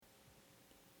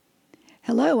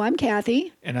Hello, I'm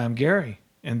Kathy. And I'm Gary,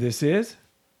 and this is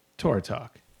Torah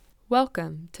Talk.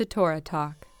 Welcome to Torah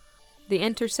Talk, the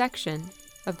intersection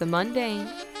of the mundane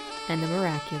and the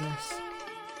miraculous.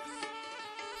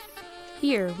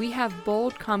 Here we have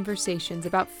bold conversations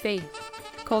about faith,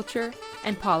 culture,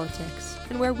 and politics,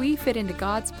 and where we fit into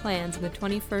God's plans in the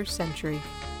 21st century.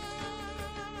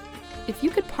 If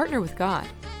you could partner with God,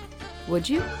 would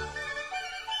you?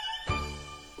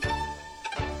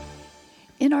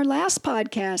 In our last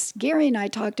podcast, Gary and I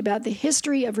talked about the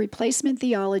history of replacement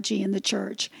theology in the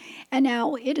church and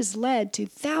how it has led to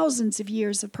thousands of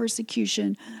years of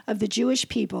persecution of the Jewish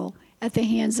people at the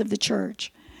hands of the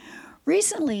church.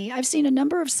 Recently, I've seen a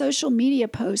number of social media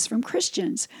posts from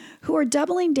Christians who are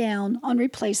doubling down on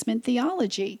replacement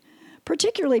theology,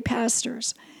 particularly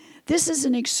pastors. This is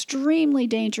an extremely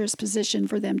dangerous position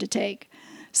for them to take.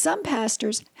 Some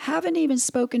pastors haven't even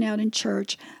spoken out in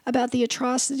church about the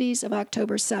atrocities of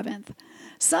October 7th.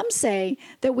 Some say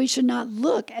that we should not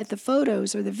look at the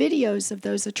photos or the videos of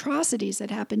those atrocities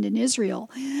that happened in Israel,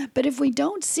 but if we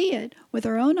don't see it with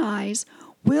our own eyes,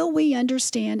 will we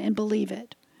understand and believe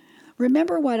it?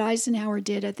 Remember what Eisenhower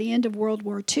did at the end of World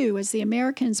War II as the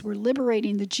Americans were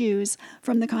liberating the Jews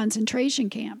from the concentration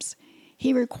camps.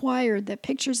 He required that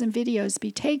pictures and videos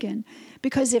be taken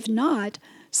because if not,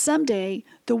 someday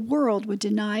the world would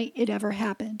deny it ever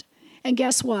happened. And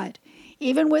guess what?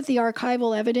 Even with the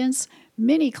archival evidence,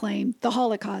 many claim the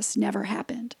Holocaust never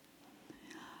happened.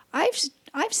 I've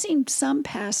seen some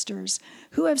pastors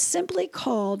who have simply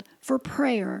called for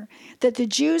prayer that the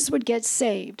Jews would get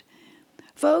saved.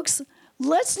 Folks,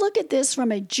 let's look at this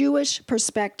from a Jewish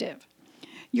perspective.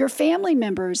 Your family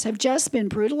members have just been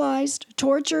brutalized,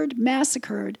 tortured,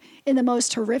 massacred in the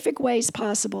most horrific ways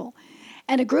possible.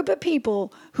 And a group of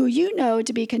people who you know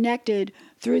to be connected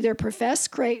through their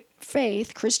professed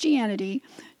faith, Christianity,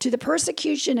 to the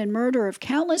persecution and murder of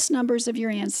countless numbers of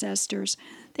your ancestors,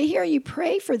 they hear you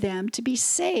pray for them to be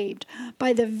saved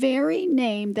by the very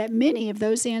name that many of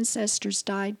those ancestors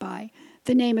died by,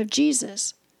 the name of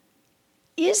Jesus.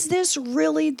 Is this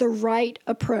really the right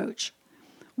approach?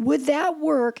 Would that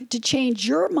work to change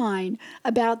your mind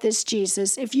about this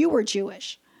Jesus if you were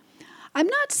Jewish? I'm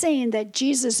not saying that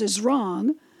Jesus is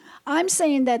wrong. I'm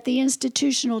saying that the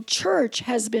institutional church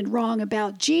has been wrong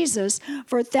about Jesus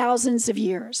for thousands of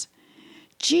years.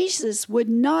 Jesus would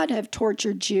not have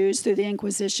tortured Jews through the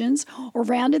Inquisitions or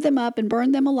rounded them up and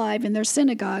burned them alive in their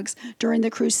synagogues during the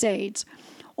Crusades,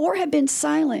 or have been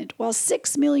silent while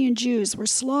 6 million Jews were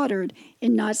slaughtered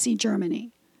in Nazi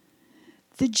Germany.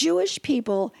 The Jewish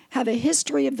people have a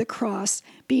history of the cross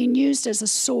being used as a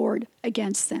sword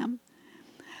against them.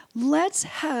 Let's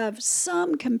have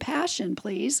some compassion,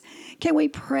 please. Can we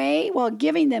pray while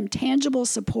giving them tangible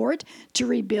support to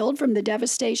rebuild from the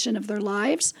devastation of their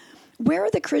lives? Where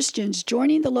are the Christians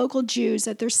joining the local Jews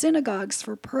at their synagogues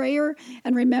for prayer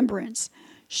and remembrance?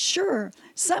 Sure,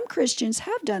 some Christians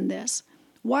have done this.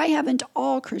 Why haven't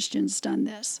all Christians done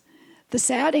this? The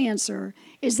sad answer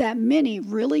is that many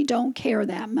really don't care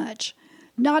that much,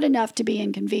 not enough to be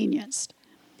inconvenienced.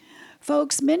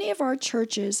 Folks, many of our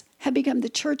churches have become the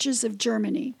churches of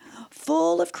Germany,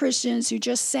 full of Christians who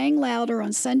just sang louder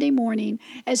on Sunday morning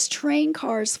as train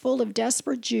cars full of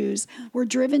desperate Jews were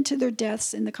driven to their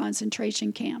deaths in the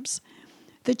concentration camps.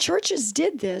 The churches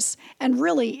did this, and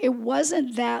really, it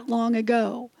wasn't that long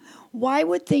ago. Why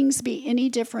would things be any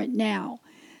different now?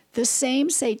 The same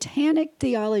satanic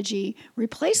theology,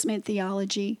 replacement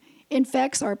theology,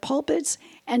 infects our pulpits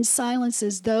and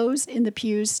silences those in the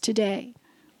pews today.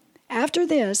 After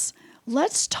this,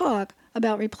 let's talk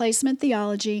about replacement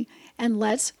theology and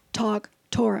let's talk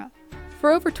Torah.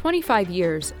 For over 25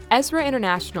 years, Ezra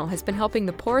International has been helping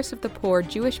the poorest of the poor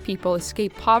Jewish people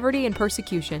escape poverty and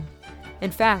persecution.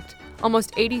 In fact,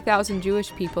 almost 80,000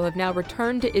 Jewish people have now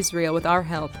returned to Israel with our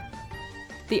help.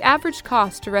 The average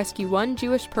cost to rescue one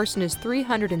Jewish person is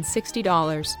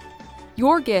 $360.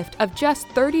 Your gift of just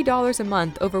 $30 a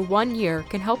month over 1 year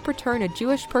can help return a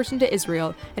Jewish person to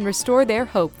Israel and restore their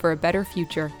hope for a better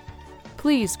future.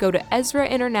 Please go to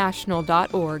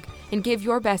EzraInternational.org and give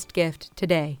your best gift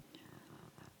today.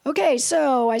 Okay,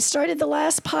 so I started the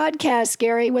last podcast,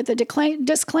 Gary, with a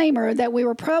disclaimer that we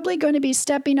were probably going to be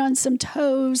stepping on some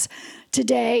toes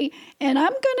today, and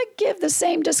I'm going to give the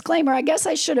same disclaimer. I guess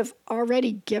I should have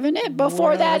already given it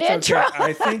before that intro. Okay.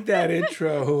 I think that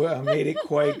intro made it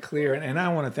quite clear, and I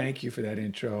want to thank you for that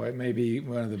intro. It may be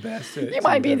one of the best. You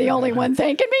might be the only one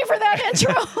thanking me for that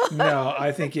intro. No,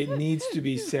 I think it needs to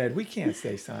be said. We can't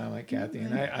stay silent, Kathy,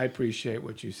 and I appreciate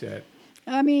what you said.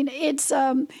 I mean,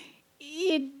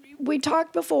 we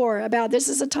talked before about this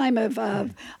is a time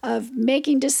of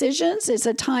making decisions. It's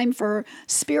a time for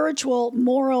spiritual,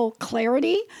 moral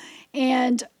clarity.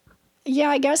 And yeah,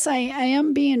 I guess I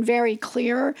am being very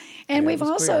clear. And we've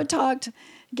also talked,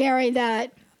 Gary,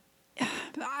 that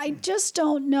I just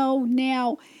don't know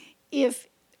now if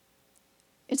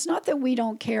it's not that we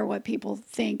don't care what people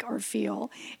think or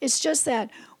feel. It's just that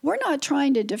we're not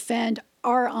trying to defend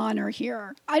our honor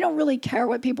here. I don't really care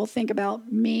what people think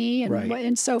about me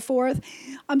and so forth.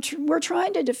 We're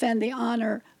trying to defend the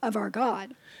honor of our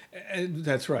God. And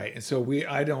that's right. And so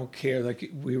I don't care,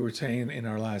 like we were saying in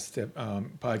our last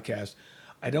podcast,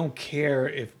 I don't care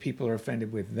if people are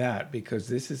offended with that, because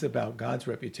this is about God's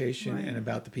reputation and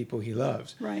about the people he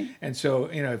loves. Right. And so,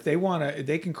 if they want to,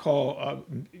 they can call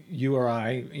you or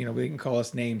I, they can call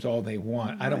us names all they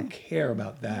want. Right. I don't care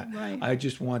about that. Right. I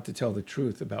just want to tell the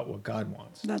truth about what God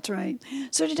wants. That's right.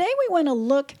 So today we want to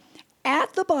look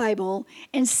at the Bible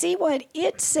and see what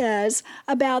it says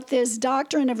about this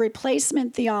doctrine of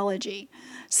replacement theology.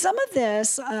 Some of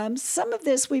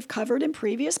this we've covered in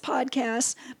previous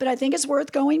podcasts, but I think it's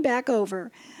worth going back over.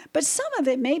 But some of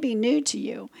it may be new to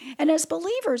you. And as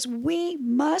believers, we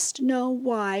must know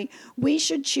why we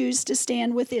should choose to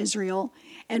stand with Israel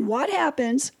and what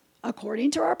happens,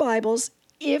 according to our Bibles,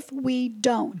 if we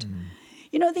don't.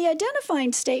 The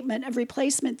identifying statement of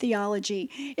replacement theology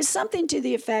is something to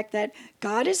the effect that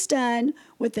God is done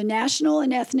with the national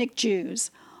and ethnic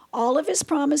Jews. All of his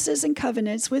promises and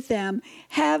covenants with them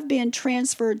have been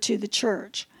transferred to the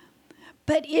church.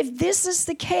 But if this is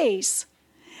the case,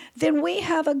 then we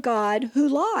have a God who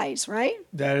lies, right?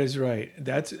 That is right.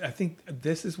 I think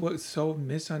this is what's so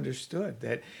misunderstood,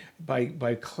 that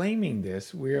by claiming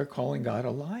this, we are calling God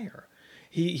a liar.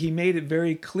 He made it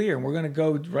very clear, and we're going to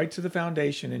go right to the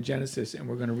foundation in Genesis, and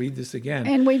we're going to read this again.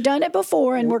 And we've done it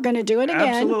before, and we're going to do it again.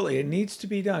 Absolutely. It needs to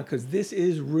be done, because this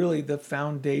is really the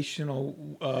foundational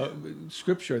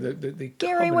scripture. The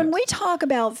Gary, covenant. when we talk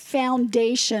about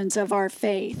foundations of our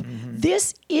faith,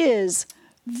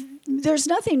 there's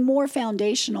nothing more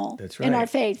foundational in our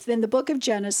faith than the book of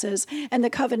Genesis and the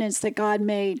covenants that God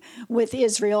made with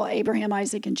Israel, Abraham,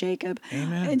 Isaac, and Jacob.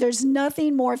 Amen. And there's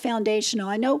nothing more foundational.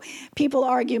 I know people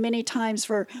argue many times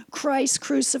for Christ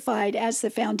crucified as the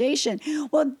foundation.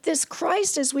 Well, this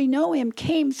Christ, as we know him,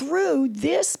 came through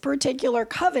this particular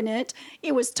covenant.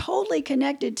 It was totally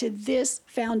connected to this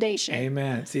foundation.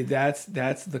 Amen. See, that's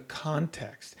the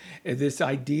context. This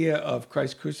idea of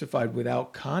Christ crucified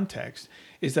without context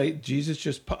is that Jesus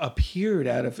just appeared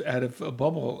out of a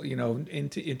bubble,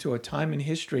 into a time in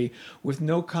history with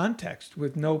no context,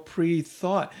 with no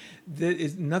pre-thought.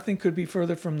 Nothing could be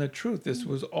further from the truth. This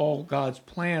was all God's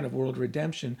plan of world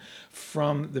redemption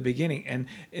from the beginning,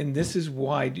 and this is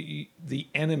why the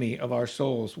enemy of our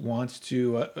souls wants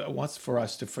for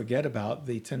us to forget about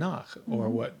the Tanakh, or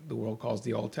what the world calls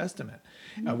the Old Testament.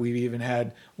 We've even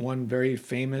had one very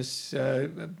famous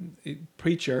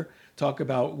preacher talk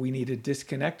about we need to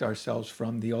disconnect ourselves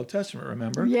from the Old Testament,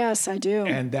 remember? Yes, I do.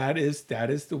 And that is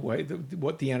the way,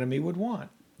 what the enemy would want.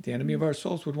 The enemy of our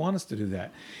souls would want us to do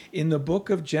that. In the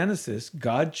book of Genesis,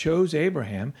 God chose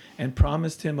Abraham and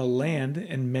promised him a land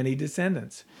and many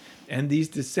descendants. And these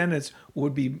descendants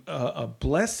would be a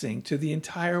blessing to the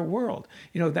entire world.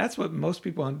 That's what most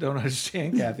people don't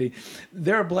understand, Kathy.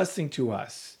 They're a blessing to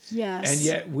us. Yes. And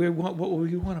yet we want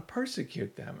to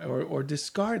persecute them or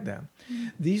discard them.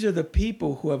 These are the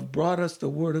people who have brought us the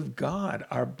Word of God,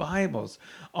 our Bibles,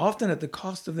 often at the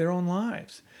cost of their own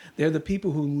lives. They're the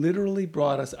people who literally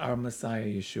brought us our Messiah,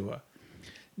 Yeshua.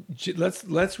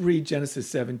 Let's read Genesis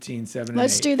 17, 7 and 8.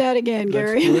 Let's do that again,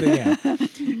 Gary. Let's do it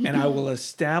again. And I will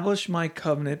establish my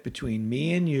covenant between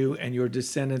me and you and your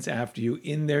descendants after you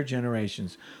in their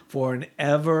generations for an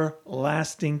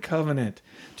everlasting covenant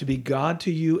to be God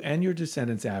to you and your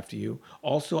descendants after you.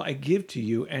 Also, I give to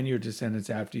you and your descendants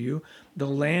after you the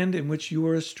land in which you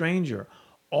are a stranger,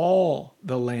 all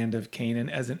the land of Canaan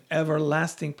as an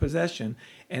everlasting possession,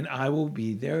 and I will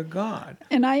be their God.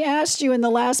 And I asked you in the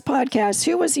last podcast,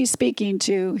 who was he speaking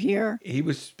to here? He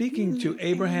was speaking to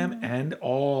Abraham and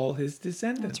all his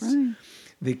descendants. That's right.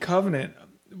 The covenant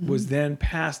was then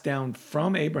passed down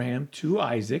from Abraham to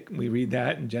Isaac. We read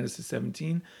that in Genesis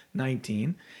 17,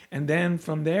 19. And then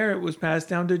from there, it was passed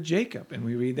down to Jacob. And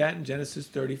we read that in Genesis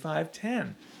 35,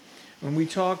 10. When we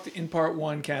talked in part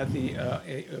one, Kathy,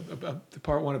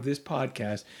 part one of this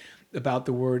podcast, about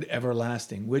the word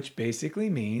everlasting, which basically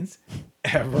means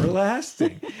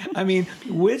everlasting. I mean,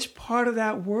 which part of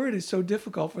that word is so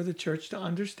difficult for the church to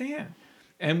understand?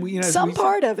 And we, some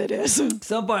part of it is.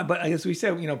 Some part, but as we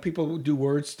said, people do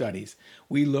word studies.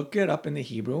 We look it up in the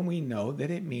Hebrew, and we know that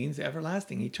it means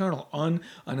everlasting, eternal, an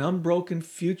unbroken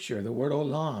future. The word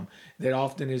olam, that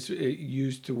often is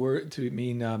used to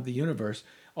mean the universe,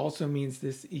 also means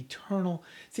this eternal.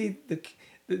 See,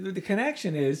 the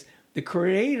connection is the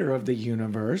creator of the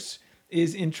universe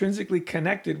is intrinsically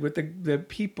connected with the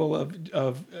people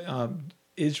of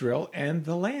Israel and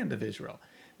the land of Israel.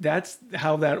 That's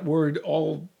how that word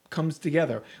all comes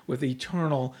together, with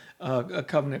eternal a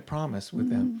covenant promise with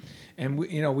them. And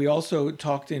we also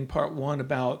talked in part 1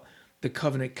 about the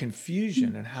covenant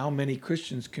confusion and how many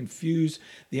Christians confuse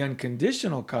the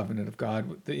unconditional covenant of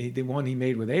God, the one he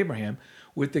made with Abraham,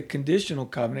 with the conditional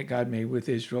covenant God made with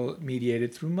Israel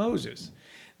mediated through Moses.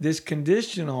 This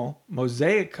conditional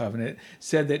Mosaic covenant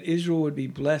said that Israel would be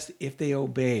blessed if they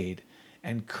obeyed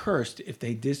and cursed if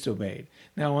they disobeyed.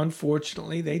 Now,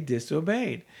 unfortunately, they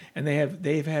disobeyed, and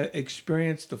they've had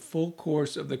experienced the full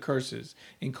course of the curses,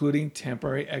 including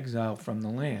temporary exile from the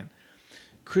land.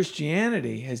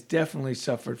 Christianity has definitely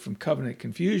suffered from covenant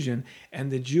confusion,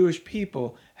 and the Jewish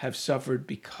people have suffered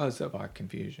because of our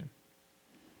confusion.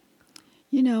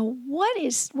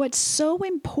 What's so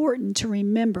important to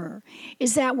remember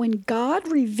is that when God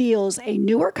reveals a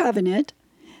newer covenant,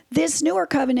 this newer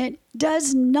covenant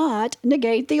does not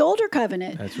negate the older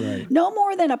covenant. That's right. No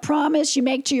more than a promise you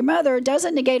make to your mother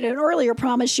doesn't negate an earlier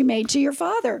promise you made to your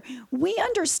father. We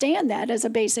understand that as a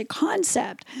basic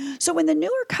concept. So when the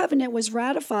newer covenant was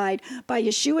ratified by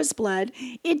Yeshua's blood,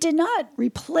 it did not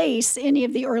replace any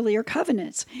of the earlier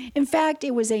covenants. In fact,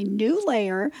 it was a new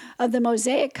layer of the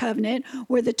Mosaic covenant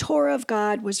where the Torah of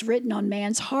God was written on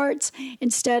man's hearts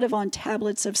instead of on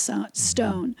tablets of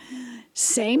stone.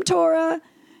 Same Torah,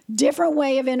 different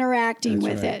way of interacting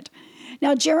with it.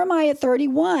 Now, Jeremiah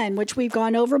 31, which we've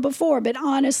gone over before, but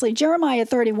honestly, Jeremiah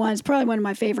 31 is probably one of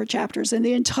my favorite chapters in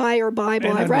the entire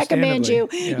Bible. I recommend you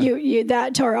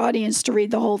that to our audience to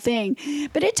read the whole thing.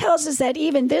 But it tells us that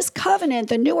even this covenant,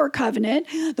 the newer covenant,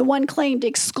 the one claimed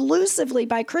exclusively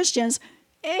by Christians,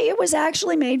 it was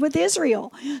actually made with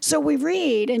Israel. So we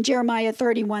read in Jeremiah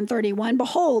 31:31,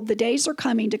 "Behold, the days are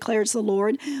coming, declares the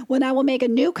Lord, when I will make a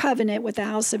new covenant with the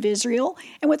house of Israel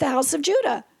and with the house of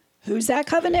Judah." Who's that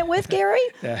covenant with, Gary?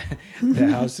 The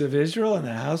house of Israel and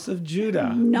the house of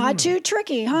Judah. Not too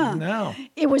tricky, huh? No.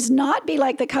 "It was not be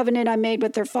like the covenant I made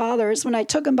with their fathers when I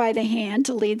took them by the hand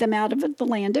to lead them out of the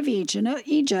land of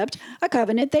Egypt, a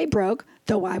covenant they broke,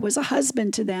 though I was a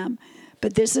husband to them.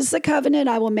 But this is the covenant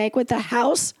I will make with the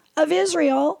house of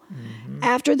Israel.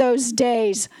 After those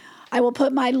days, I will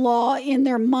put my law in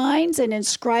their minds and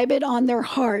inscribe it on their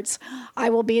hearts. I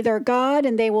will be their God,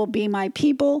 and they will be my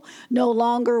people. No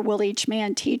longer will each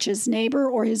man teach his neighbor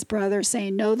or his brother,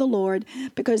 saying, 'Know the Lord,'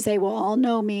 because they will all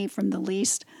know me from the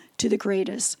least to the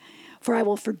greatest. For I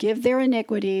will forgive their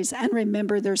iniquities and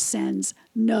remember their sins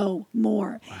no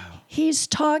more." Wow. He's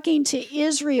talking to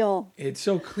Israel. It's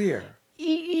so clear.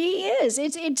 He is.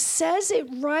 It says it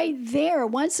right there.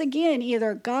 Once again,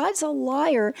 either God's a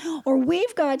liar or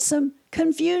we've got some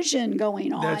confusion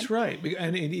going on. That's right.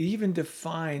 And it even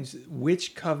defines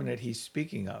which covenant he's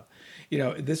speaking of.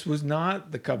 This was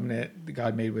not the covenant that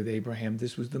God made with Abraham.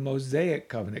 This was the Mosaic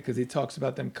covenant, because he talks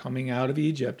about them coming out of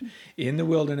Egypt in the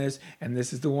wilderness, and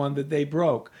this is the one that they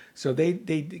broke. So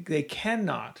they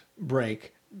cannot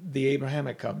break the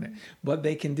Abrahamic covenant, but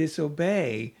they can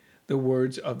disobey the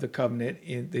words of the covenant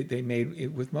they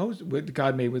made with Moses, what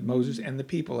God made with Moses and the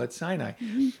people at Sinai.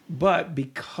 But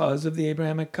because of the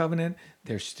Abrahamic covenant,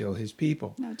 they're still his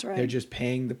people. That's right. They're just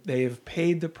they have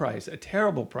paid the price, a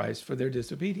terrible price, for their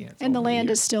disobedience. And the land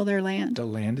is still their land. The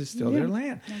land is still their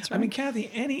land. That's right. I mean, Kathy,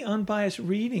 any unbiased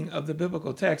reading of the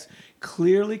biblical text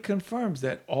clearly confirms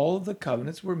that all of the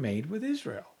covenants were made with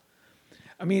Israel.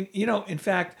 I mean, in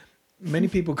fact, many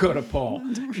people go to Paul,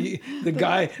 the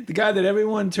guy that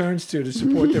everyone turns to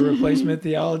support their replacement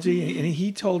theology, and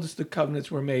he told us the covenants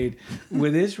were made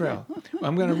with Israel.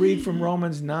 I'm going to read from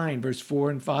Romans 9, verse 4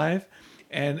 and 5,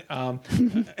 and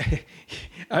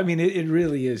I mean, it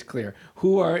really is clear.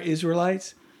 Who are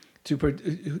Israelites?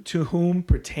 To whom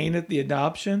pertaineth the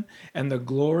adoption and the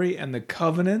glory and the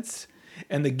covenants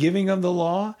and the giving of the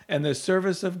law and the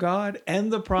service of God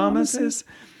and the promises?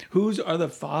 Whose are the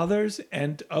fathers,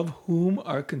 and of whom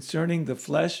are concerning the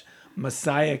flesh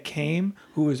Messiah came,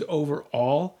 who is over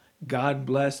all, God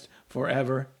blessed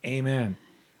forever. Amen.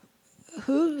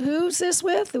 Who's this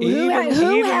with? Who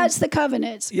has the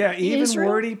covenants? Yeah, even Israel?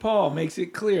 wordy Paul makes it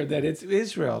clear that it's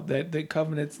Israel, that the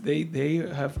covenants they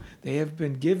have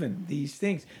been given these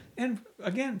things, and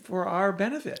again for our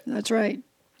benefit. That's right.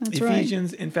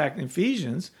 Ephesians, in fact,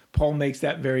 Paul makes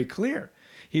that very clear.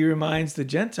 he reminds the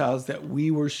Gentiles that we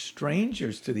were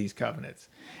strangers to these covenants.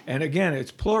 And again,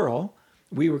 it's plural.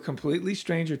 We were completely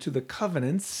stranger to the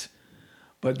covenants,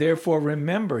 but therefore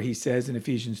remember, he says in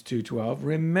Ephesians 2:12,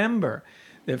 remember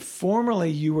that formerly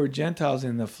you were Gentiles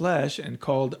in the flesh and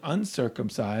called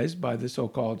uncircumcised by the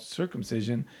so-called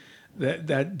circumcision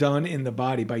that done in the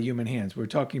body by human hands. We're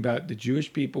talking about the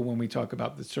Jewish people when we talk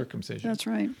about the circumcision. That's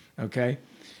right. Okay?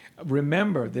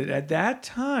 Remember that at that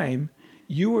time,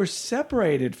 you were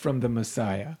separated from the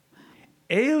Messiah,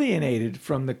 alienated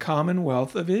from the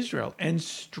commonwealth of Israel, and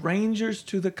strangers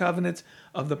to the covenants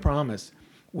of the promise,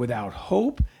 without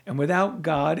hope and without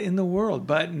God in the world.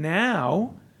 But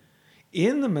now,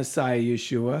 in the Messiah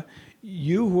Yeshua,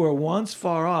 you who were once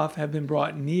far off have been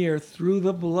brought near through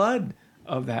the blood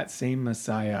of that same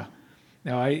Messiah.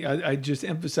 Now, I just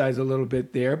emphasize a little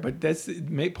bit there, but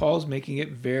Paul's making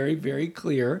it very, very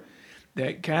clear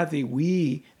that, Kathy,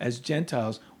 we as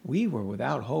Gentiles, we were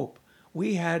without hope.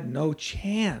 We had no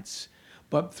chance.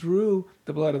 But through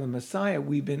the blood of the Messiah,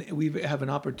 we have an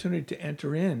opportunity to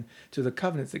enter in to the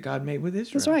covenants that God made with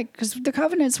Israel. That's right, because the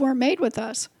covenants weren't made with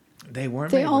us. They weren't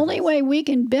The made with only us. way we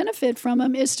can benefit from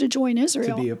them is to join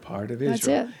Israel. To be a part of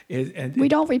Israel. That's it. And We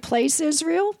don't replace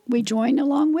Israel. We join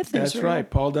along with That's Israel. right.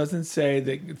 Paul doesn't say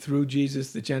that through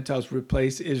Jesus the Gentiles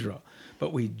replace Israel,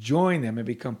 but we join them and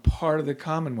become part of the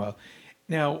commonwealth.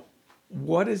 Now,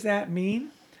 what does that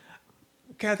mean?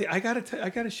 Kathy, I got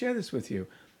to share this with you.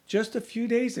 Just a few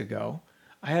days ago,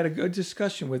 I had a good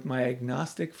discussion with my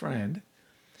agnostic friend,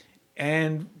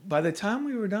 and by the time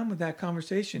we were done with that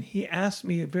conversation, he asked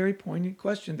me a very poignant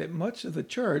question that much of the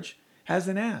church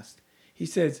hasn't asked. He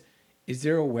says, is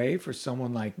there a way for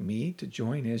someone like me to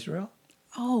join Israel?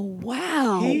 Oh,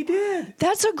 wow. He did.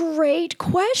 That's a great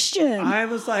question. I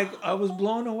was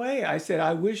blown away. I said,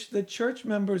 I wish the church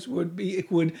members would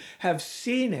have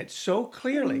seen it so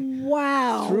clearly.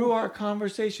 Wow. Through our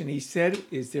conversation, he said,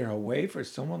 is there a way for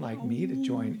someone like me to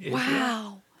join Israel?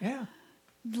 Wow. Yeah.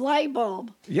 Light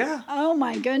bulb. Yeah. Oh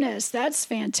my goodness, that's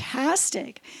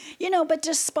fantastic. But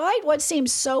despite what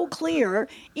seems so clear,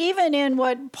 even in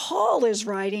what Paul is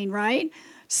writing, right?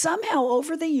 Somehow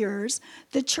over the years,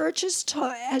 the church has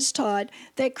taught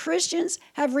that Christians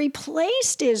have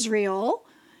replaced Israel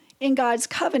in God's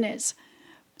covenants.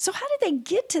 So how did they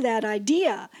get to that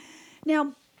idea?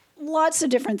 Now, lots of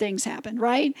different things happened,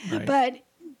 right? But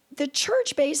the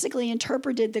church basically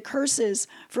interpreted the curses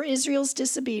for Israel's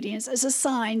disobedience as a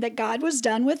sign that God was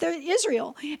done with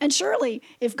Israel. And surely,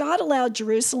 if God allowed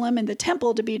Jerusalem and the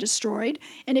temple to be destroyed,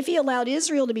 and if he allowed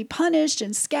Israel to be punished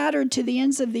and scattered to the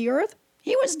ends of the earth,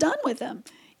 he was done with them.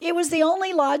 It was the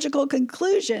only logical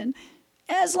conclusion,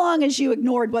 as long as you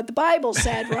ignored what the Bible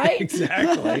said, right?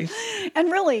 Exactly.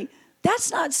 And really,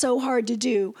 that's not so hard to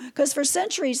do, because for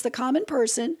centuries, the common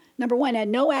person, number one, had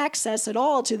no access at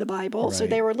all to the Bible, so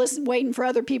they were waiting for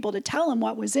other people to tell them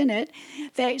what was in it.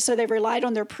 So they relied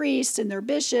on their priests and their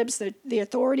bishops, the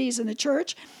authorities in the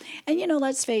church. And,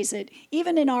 let's face it,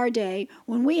 even in our day,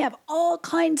 when we have all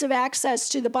kinds of access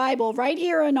to the Bible right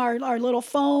here on our little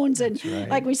phones, and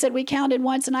like we said, we counted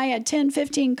once, and I had 10,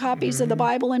 15 copies of the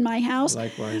Bible in my house.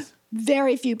 Likewise.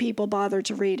 Very few people bother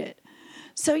to read it.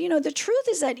 So, the truth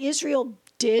is that Israel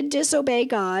did disobey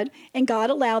God, and God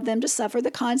allowed them to suffer the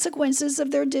consequences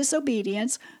of their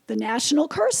disobedience, the national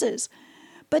curses.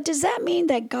 But does that mean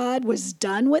that God was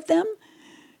done with them?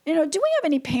 Do we have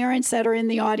any parents that are in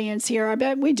the audience here? I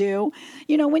bet we do.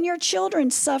 When your children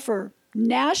suffer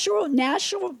natural,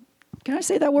 can I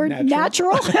say that word?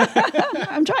 Natural?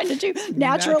 I'm trying to do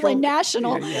natural and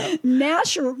national. Yeah.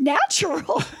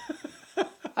 Natural.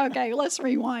 Okay, let's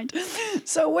rewind.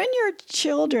 So when your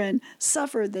children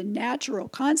suffer the natural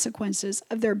consequences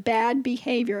of their bad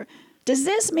behavior, does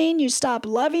this mean you stop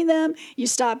loving them? You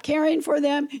stop caring for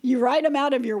them? You write them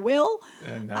out of your will?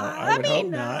 No, I would hope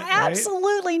not.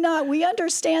 Absolutely not. We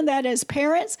understand that as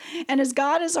parents, and as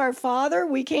God is our Father,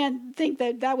 we can't think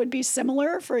that would be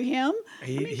similar for Him.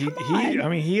 He's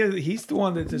the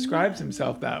one that describes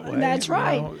Himself that way. That's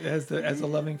right. As a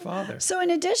loving Father. So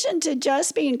in addition to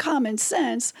just being common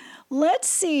sense, let's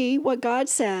see what God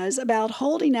says about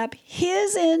holding up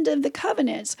His end of the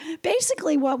covenants.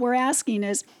 Basically, what we're asking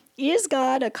is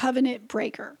God a covenant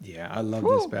breaker? Yeah, I love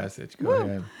this passage. Go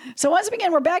ahead. So once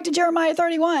again, we're back to Jeremiah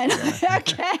 31. Yeah.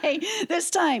 Okay,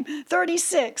 this time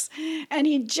 36. And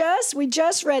we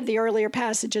just read the earlier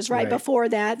passages before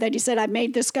that he said, I'm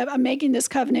making this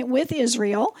covenant with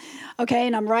Israel. Okay,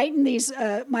 and I'm writing these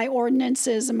my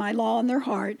ordinances and my law in their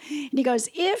heart. And he goes,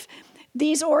 if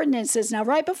these ordinances, now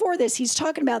right before this, he's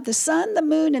talking about the sun, the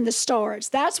moon, and the stars.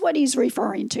 That's what he's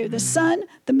referring to, the sun,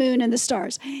 the moon, and the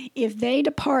stars. If they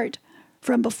depart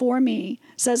from before me,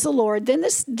 says the Lord, then the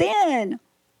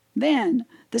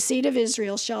seed of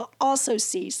Israel shall also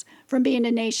cease from being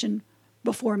a nation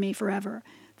before me forever.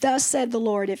 Thus said the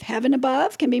Lord, if heaven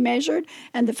above can be measured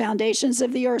and the foundations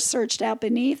of the earth searched out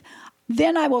beneath,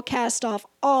 then I will cast off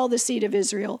all the seed of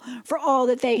Israel for all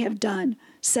that they have done,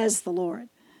 says the Lord.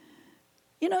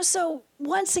 So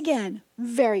once again,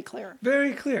 very clear.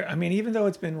 Very clear. I mean, even though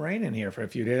it's been raining here for a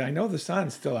few days, I know the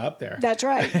sun's still out there. That's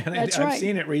right. And That's I've right.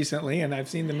 seen it recently, and I've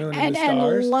seen the moon and the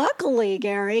stars. And luckily,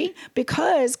 Gary,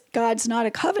 because God's not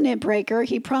a covenant breaker,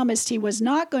 he promised he was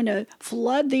not going to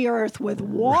flood the earth with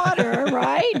water,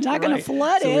 right? Not going to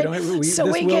flood it.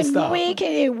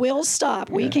 It will stop.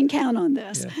 Yeah. We can count on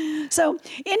this. Yeah. So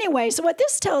anyway, what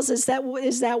this tells us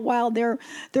is that while there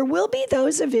will be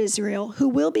those of Israel who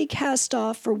will be cast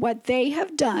off for what they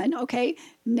have done, okay,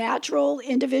 natural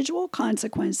individual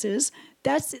consequences,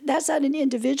 that's at an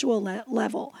individual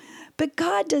level. But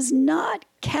God does not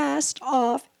cast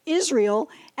off Israel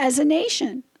as a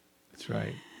nation. That's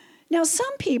right. Now,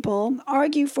 some people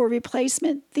argue for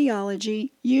replacement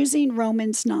theology using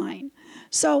Romans 9.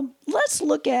 So let's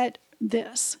look at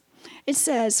this. It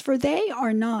says, for they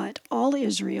are not all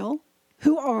Israel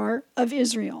who are of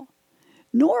Israel,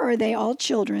 nor are they all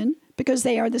children, because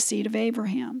they are the seed of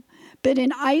Abraham. But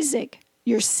in Isaac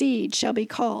your seed shall be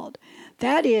called.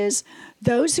 That is,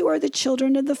 those who are the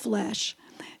children of the flesh.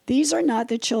 These are not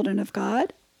the children of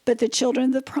God, but the children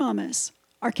of the promise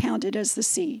are counted as the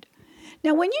seed.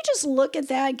 Now, when you just look at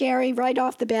that, Gary, right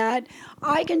off the bat,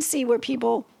 I can see where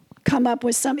people come up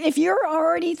with some. If you're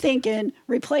already thinking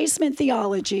replacement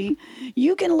theology,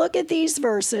 you can look at these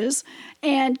verses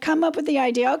and come up with the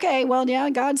idea, okay, well, yeah,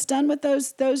 God's done with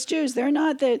those Jews.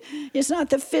 It's not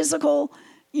the physical,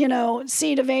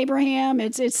 seed of Abraham.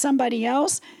 It's somebody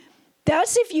else.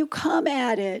 That's if you come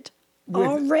at it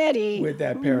already with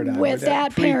that paradigm, with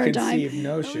that preconceived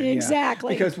notion.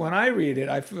 Exactly. Yeah. Because when I read it,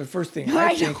 the first thing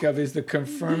I think of is the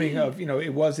confirming of,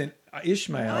 it wasn't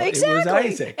Ishmael, exactly. It was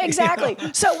Isaac. Exactly.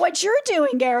 So what you're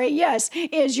doing, Gary, yes,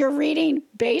 is you're reading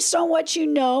based on what you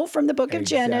know from the book of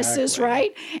Genesis,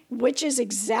 right? Which is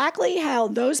exactly how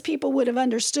those people would have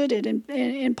understood it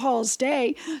in Paul's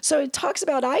day. So it talks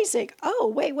about Isaac. Oh,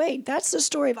 wait, that's the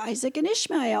story of Isaac and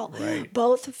Ishmael, right.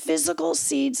 Both physical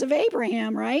seeds of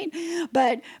Abraham, right?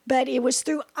 But it was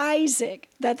through Isaac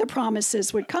that the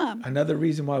promises would come. Another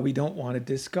reason why we don't want to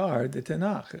discard the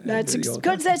Tanakh. That's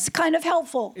good. That's kind of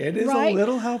helpful. It is right? a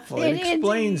little helpful. It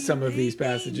explains some of these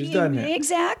passages, doesn't it?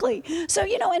 Exactly. So,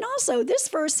 and also this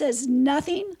verse says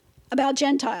nothing about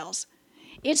Gentiles.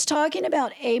 It's talking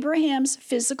about Abraham's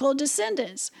physical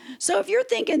descendants. So if you're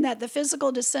thinking that the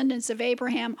physical descendants of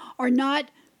Abraham are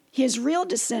not his real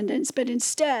descendants, but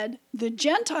instead the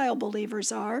Gentile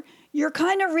believers are, you're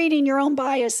kind of reading your own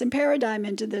bias and paradigm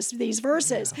into these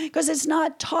verses, because it's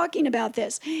not talking about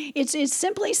this. It's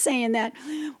simply saying that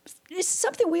it's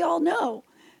something we all know.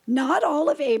 Not all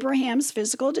of Abraham's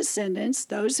physical descendants,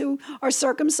 those who are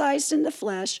circumcised in the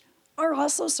flesh, are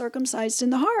also circumcised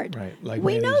in the heart. Right,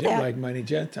 we know that. Like many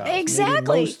Gentiles.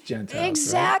 Exactly. Maybe most Gentiles.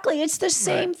 Exactly. Right? It's the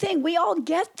same thing. We all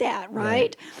get that,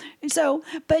 right? So,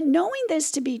 but knowing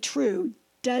this to be true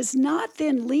does not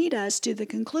then lead us to the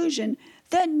conclusion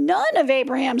that none of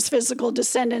Abraham's physical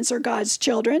descendants are God's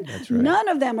children. That's right. None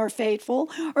of them are faithful,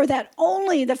 or that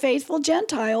only the faithful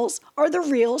Gentiles are the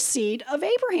real seed of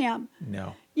Abraham.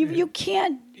 No. You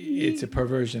can't. It's a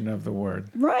perversion of the word.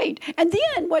 Right. And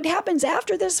then what happens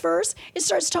after this verse, it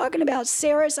starts talking about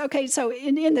Sarah's. Okay, so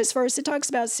in this verse, it talks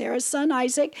about Sarah's son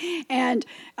Isaac and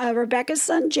Rebekah's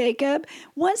son Jacob.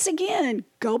 Once again,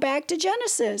 go back to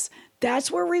Genesis. That's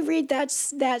where we read that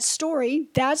story.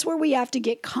 That's where we have to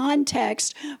get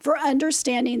context for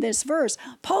understanding this verse.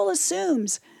 Paul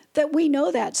assumes that we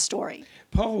know that story.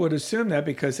 Paul would assume that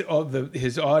because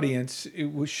his audience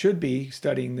should be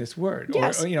studying this word.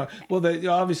 Yes.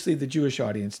 Obviously the Jewish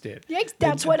audience did.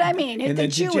 That's what I mean. And the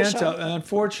Jewish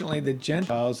unfortunately, the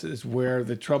Gentiles is where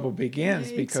the trouble begins,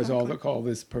 because exactly. all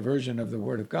this perversion of the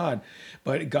word of God.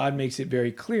 But God makes it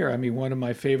very clear. I mean, one of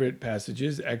my favorite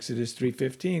passages, Exodus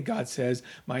 3:15, God says,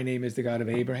 "My name is the God of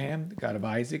Abraham, the God of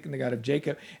Isaac, and the God of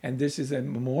Jacob, and this is a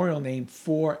memorial name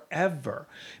forever,"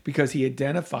 because he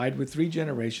identified with 3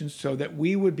 generations so that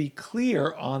we would be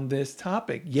clear on this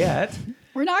topic. Yet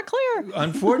we're not clear.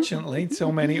 Unfortunately,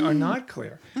 so many are not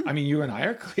clear. I mean, you and I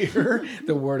are clear.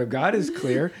 The Word of God is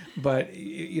clear, but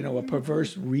a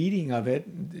perverse reading of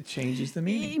it changes the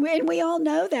meaning. And we all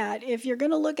know that. If you're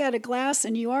going to look at a glass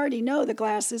and you already know the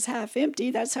glass is half empty,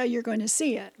 that's how you're going to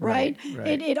see it, right?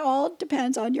 It all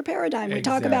depends on your paradigm. We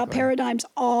talk about paradigms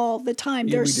all the time.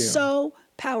 They're so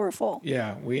Powerful.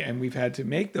 Yeah, we've had to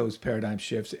make those paradigm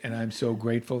shifts, and I'm so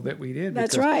grateful that we did.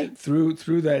 That's because right.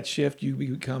 Through that shift, you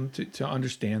become to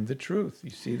understand the truth. You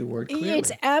see the word clearly.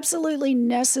 It's absolutely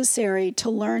necessary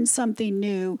to learn something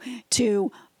new,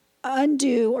 to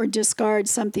undo or discard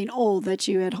something old that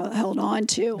you had held on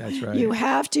to. That's right. You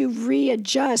have to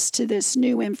readjust to this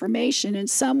new information in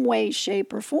some way,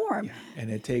 shape, or form. Yeah,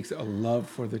 and it takes a love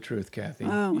for the truth, Kathy.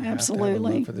 Oh, you absolutely. have to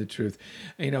have a love for the truth.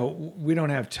 We don't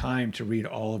have time to read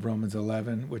all of Romans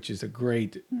 11, which is a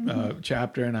great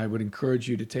chapter, and I would encourage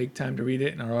you to take time to read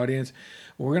it in our audience.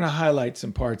 We're going to highlight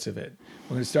some parts of it.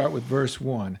 We're going to start with verse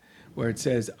 1, where it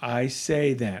says, I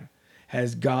say then,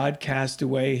 has God cast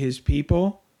away his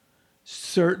people?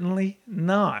 Certainly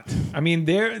not. I mean,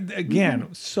 there again,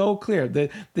 so clear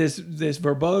that this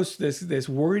verbose, this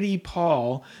wordy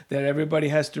Paul that everybody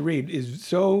has to read is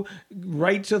so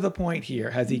right to the point here.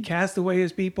 Has he cast away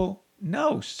his people?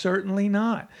 No, certainly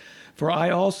not. For I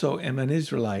also am an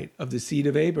Israelite of the seed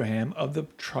of Abraham, of the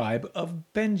tribe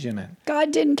of Benjamin.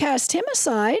 God didn't cast him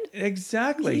aside.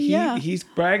 Exactly. Yeah. He's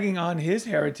bragging on his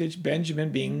heritage,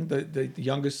 Benjamin being the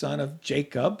youngest son of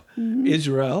Jacob,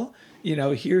 Israel.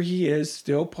 Here he is,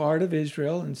 still part of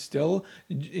Israel and still,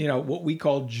 what we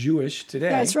call Jewish today.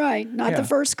 That's right. Not the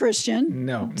first Christian.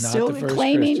 No, not Still the first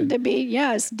claiming Christian. to be,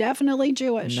 yes, definitely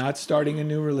Jewish. Not starting a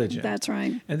new religion. That's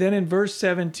right. And then in verse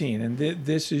 17, and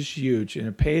this is huge,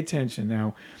 and pay attention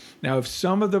now. Now, if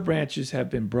some of the branches have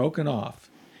been broken off,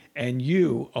 and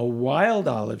you, a wild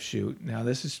olive shoot, now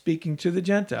this is speaking to the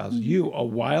Gentiles, you, a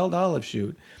wild olive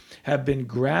shoot, have been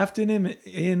grafted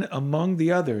in among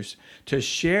the others to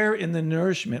share in the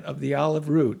nourishment of the olive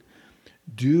root.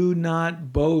 Do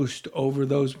not boast over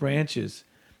those branches.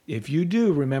 If you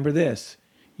do, remember this,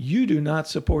 you do not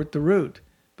support the root,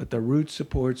 but the root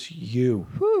supports you.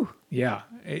 Whew. Yeah,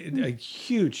 a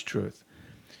huge truth.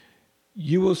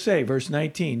 You will say, verse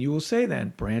 19, you will say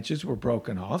then, branches were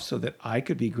broken off so that I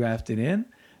could be grafted in.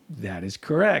 That is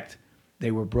correct.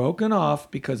 They were broken off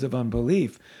because of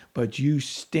unbelief, but you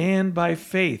stand by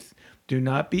faith. Do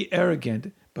not be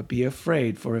arrogant, but be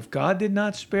afraid. For if God did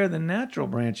not spare the natural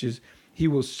branches, he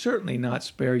will certainly not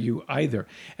spare you either.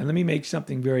 And let me make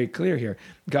something very clear here.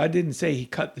 God didn't say he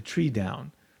cut the tree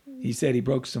down. He said he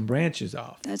broke some branches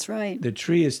off. That's right. The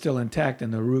tree is still intact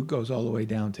and the root goes all the way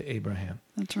down to Abraham.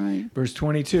 That's right. Verse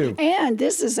 22. And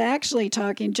this is actually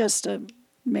talking, just to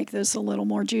make this a little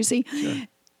more juicy, Sure.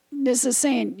 This is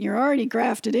saying you're already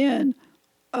grafted in.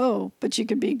 Oh, but you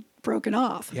could be broken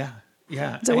off. Yeah.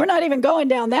 Yeah. So we're not even going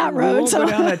down that We road. won't go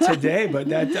down that today, but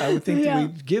that I would think Yeah. we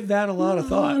give that a lot of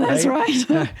thought. That's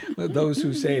right. Those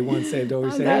who say once saved,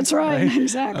 always saved. That's right.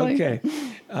 Exactly. Okay.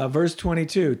 Verse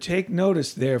 22. Take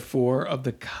notice, therefore, of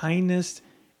the kindness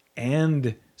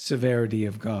and severity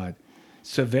of God.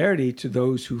 Severity to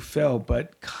those who fell,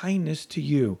 but kindness to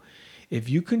you, if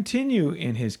you continue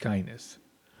in his kindness.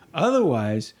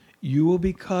 Otherwise, you will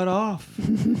be cut off.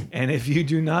 And if you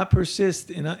do not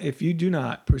persist in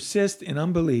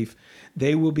unbelief,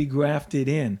 they will be grafted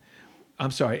in. I'm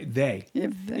sorry, they.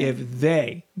 If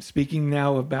they, speaking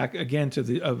now back again to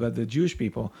the Jewish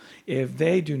people, if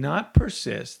they do not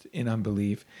persist in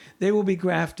unbelief, they will be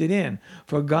grafted in.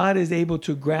 For God is able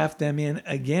to graft them in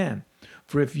again.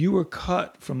 For if you were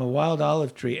cut from a wild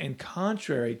olive tree and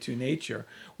contrary to nature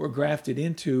were grafted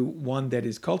into one that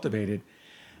is cultivated,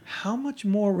 how much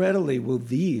more readily will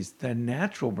these, the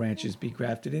natural branches, be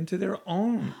grafted into their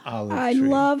own olive tree? I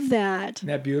love that. Isn't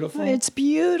that beautiful? It's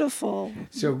beautiful.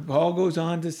 So Paul goes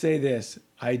on to say this,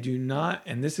 I do not,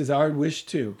 and this is our wish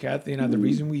too, Kathy and I, the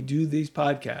reason we do these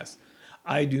podcasts,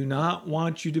 I do not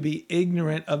want you to be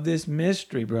ignorant of this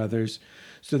mystery, brothers,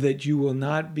 so that you will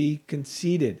not be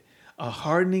conceited. A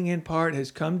hardening in part has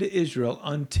come to Israel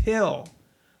until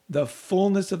the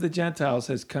fullness of the Gentiles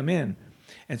has come in.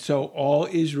 And so all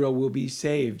Israel will be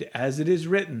saved. As it is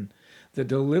written, the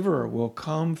deliverer will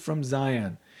come from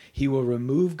Zion. He will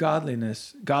remove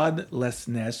godlessness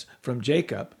from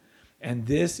Jacob. And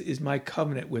this is my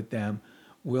covenant with them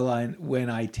when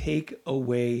I take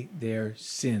away their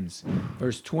sins.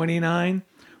 Verse 29,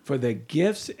 for the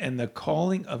gifts and the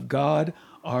calling of God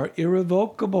are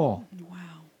irrevocable.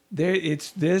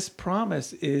 This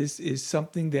promise is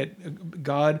something that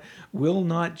God will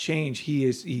not change.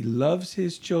 He loves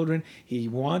his children. He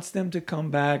wants them to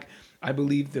come back. I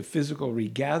believe the physical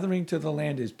regathering to the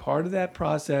land is part of that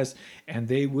process, and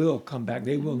they will come back.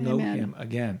 They will know him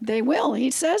again. They will.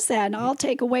 He says that, and I'll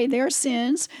take away their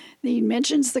sins. He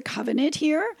mentions the covenant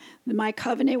here, my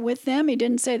covenant with them. He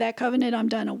didn't say that covenant I'm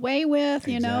done away with.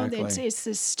 You know, Exactly.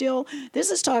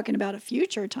 this is talking about a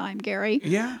future time, Gary.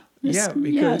 Yeah. Yeah,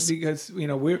 Yes. because we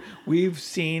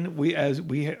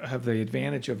have the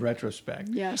advantage of retrospect.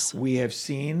 Yes. We have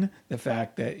seen the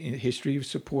fact that history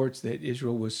supports that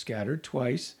Israel was scattered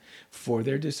twice for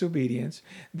their disobedience.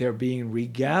 They're being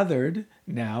regathered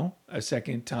now a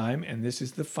second time, and this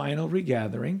is the final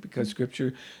regathering because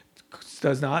Scripture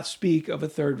does not speak of a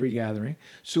third regathering.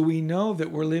 So we know that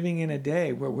we're living in a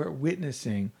day where we're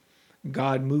witnessing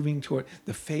God moving toward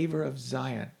the favor of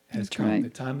Zion has That's come. right. The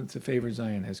time that the favor of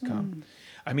Zion has come.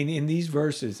 I mean, in these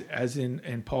verses, as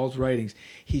in Paul's writings,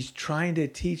 he's trying to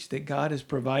teach that God has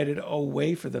provided a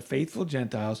way for the faithful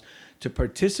Gentiles to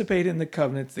participate in the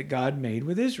covenants that God made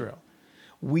with Israel.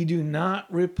 We do not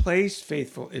replace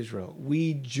faithful Israel.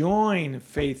 We join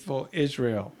faithful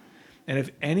Israel. And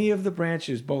if any of the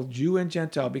branches, both Jew and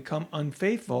Gentile, become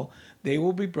unfaithful, they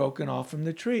will be broken off from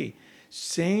the tree.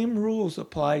 Same rules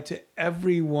apply to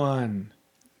everyone,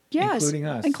 Yes. including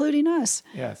us. Including us.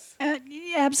 Yes.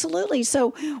 Absolutely.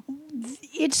 So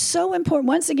it's so important.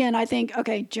 Once again, I think,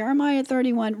 okay, Jeremiah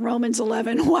 31, Romans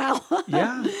 11. Wow.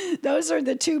 Yeah. Those are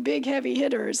the two big heavy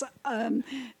hitters of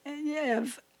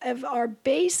our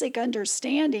basic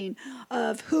understanding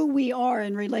of who we are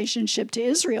in relationship to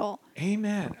Israel.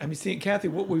 Amen. I mean, see, Kathy,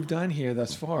 what we've done here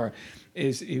thus far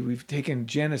is we've taken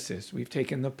Genesis, we've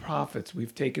taken the prophets,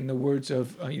 we've taken the words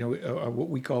of what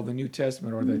we call the New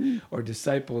Testament or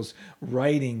disciples'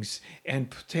 writings,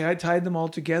 and tied them all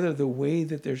together the way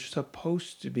that they're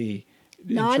supposed to be.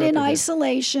 Not in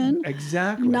isolation.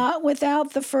 Exactly. Not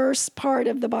without the first part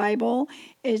of the Bible.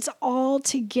 It's all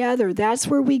together. That's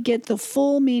where we get the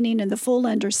full meaning and the full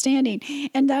understanding.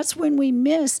 And that's when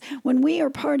we are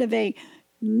part of a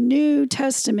New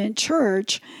Testament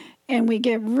church, and we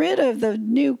get rid of the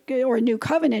New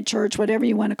Covenant church, whatever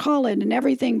you want to call it, and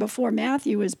everything before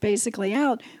Matthew is basically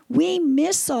out, we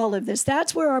miss all of this.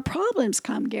 That's where our problems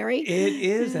come, Gary. It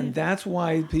is, and that's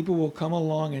why people will come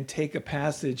along and take a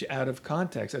passage out of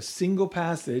context. A single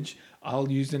passage,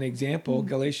 I'll use an example,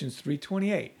 Galatians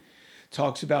 3:28,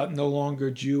 talks about no longer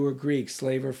Jew or Greek,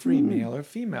 slave or free, male or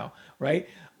female, right?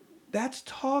 That's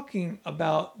talking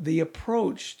about the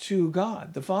approach to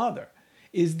God, the Father,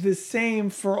 is the same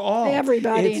for all.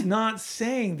 Everybody. It's not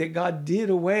saying that God did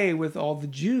away with all the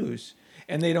Jews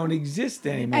and they don't exist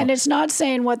anymore. And it's not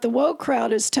saying what the woke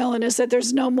crowd is telling us, that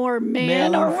there's no more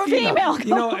man Male or and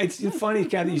female. It's funny,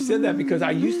 Kathy, you said that because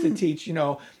I used to teach,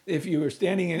 if you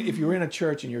were in a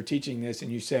church and you're teaching this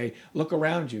and you say, look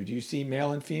around you, do you see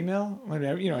male and female?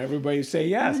 Everybody would say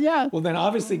yes. Yeah. Well, then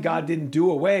obviously God didn't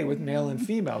do away with male and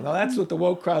female. Now that's what the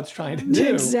woke crowd's trying to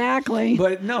do. Exactly.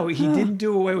 But no, he didn't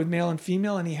do away with male and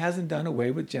female, and he hasn't done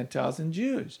away with Gentiles and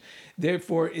Jews.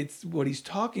 Therefore, it's what he's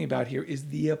talking about here is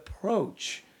the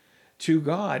approach to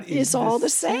God is all the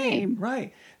same.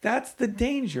 Right. That's the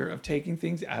danger of taking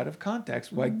things out of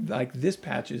context, like this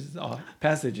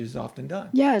passage is often done.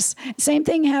 Yes. Same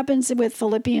thing happens with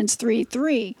Philippians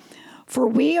 3:3. For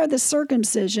we are the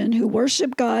circumcision who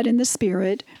worship God in the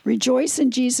Spirit, rejoice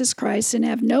in Jesus Christ, and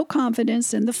have no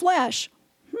confidence in the flesh.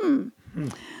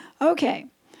 Okay.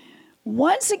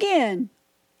 Once again,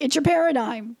 it's your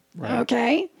paradigm. Right.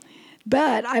 Okay?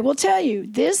 But I will tell you,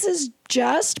 this is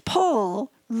just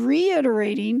Paul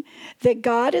reiterating that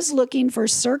God is looking for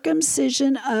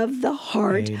circumcision of the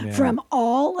heart from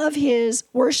all of his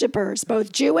worshipers,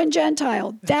 both Jew and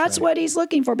Gentile. That's right. What he's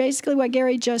looking for. Basically what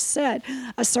Gary just said.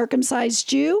 A circumcised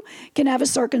Jew can have a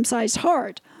circumcised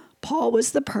heart. Paul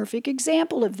was the perfect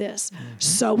example of this.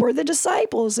 So were the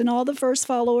disciples and all the first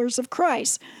followers of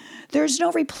Christ. There's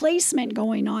no replacement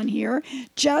going on here,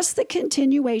 just the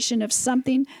continuation of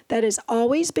something that has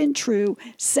always been true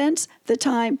since the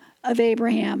time of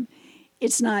Abraham.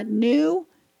 It's not new,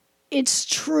 it's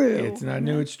true. It's not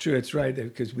new, it's true. It's right,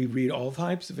 because we read all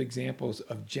types of examples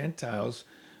of Gentiles,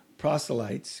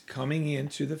 proselytes, coming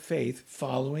into the faith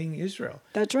following Israel.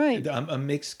 That's right. A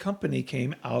mixed company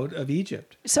came out of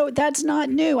Egypt. So that's not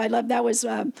new. I love that. Was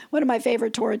one of my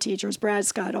favorite Torah teachers, Brad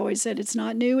Scott, always said it's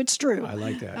not new, it's true. I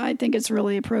like that. I think it's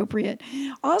really appropriate.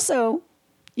 Also,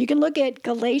 you can look at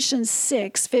Galatians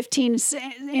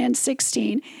 6:15 and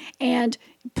 16 and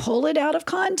pull it out of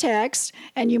context,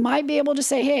 and you might be able to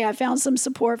say, hey, I found some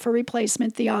support for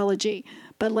replacement theology.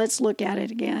 But let's look at it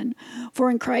again.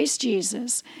 For in Christ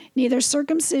Jesus, neither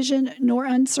circumcision nor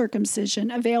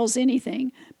uncircumcision avails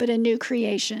anything, but a new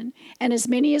creation. And as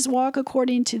many as walk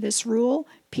according to this rule,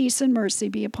 peace and mercy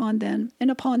be upon them and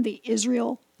upon the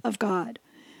Israel of God.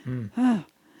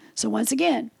 So once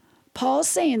again, Paul's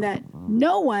saying that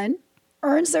no one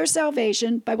earns their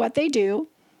salvation by what they do,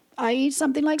 i.e.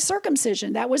 something like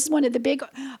circumcision. That was one of the big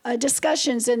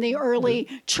discussions in the early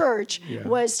church,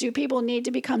 was do people need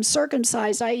to become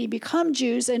circumcised, i.e. become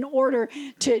Jews in order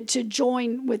to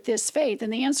join with this faith?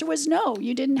 And the answer was no,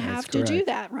 you didn't have to do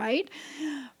that, right?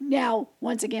 Now,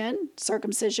 once again,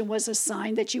 circumcision was a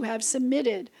sign that you have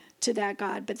submitted to that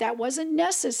God, but that wasn't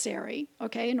necessary,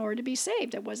 okay, in order to be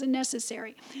saved. It wasn't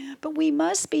necessary. But we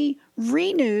must be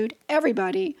renewed,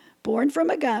 everybody, reborn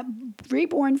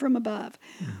from above.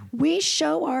 We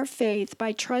show our faith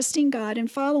by trusting God and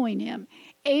following him.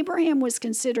 Abraham was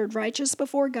considered righteous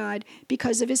before God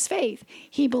because of his faith.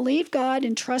 He believed God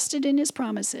and trusted in his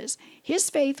promises. His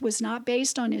faith was not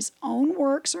based on his own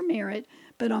works or merit,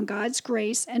 but on God's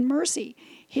grace and mercy.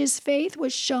 His faith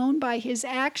was shown by his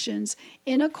actions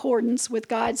in accordance with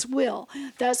God's will.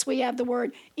 Thus we have the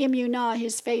word emunah,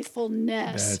 his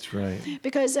faithfulness. That's right.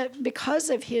 Because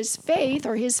of his faith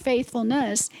or his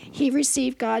faithfulness, he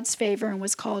received God's favor and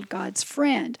was called God's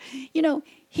friend. You know,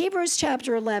 Hebrews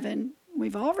chapter 11,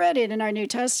 we've all read it in our New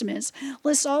Testaments,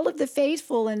 lists all of the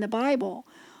faithful in the Bible,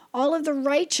 all of the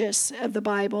righteous of the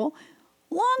Bible,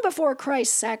 long before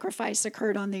Christ's sacrifice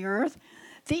occurred on the earth.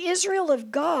 The Israel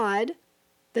of God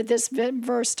that this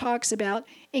verse talks about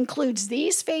includes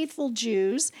these faithful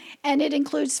Jews, and it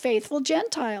includes faithful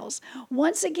Gentiles.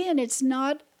 Once again, it's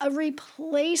not a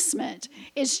replacement.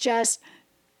 It's just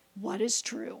what is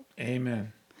true.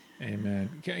 Amen.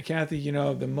 Amen. Kathy, you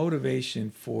know, the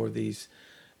motivation for these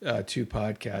two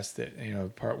podcasts, that, you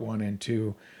know, part 1 and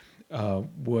 2,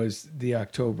 was the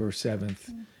October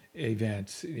 7th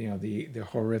events, you know, the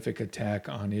horrific attack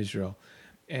on Israel.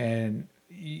 And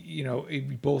you know,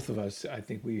 both of us, I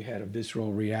think we had a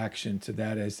visceral reaction to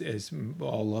that, as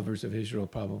all lovers of Israel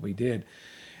probably did.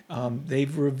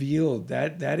 They've revealed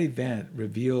that event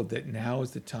revealed that now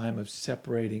is the time of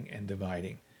separating and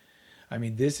dividing. I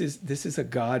mean, this is a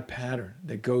God pattern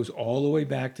that goes all the way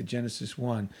back to Genesis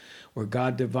 1, where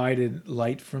God divided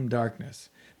light from darkness.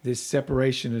 This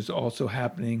separation is also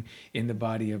happening in the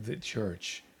body of the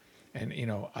church. And, you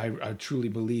know, I truly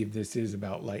believe this is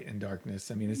about light and darkness.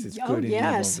 I mean, this is good and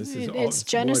evil. This is it's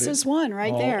Genesis 1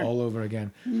 right there. All over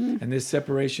again. And this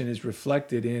separation is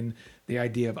reflected in the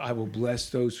idea of, I will bless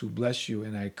those who bless you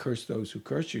and I curse those who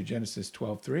curse you, Genesis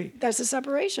 12:3. That's a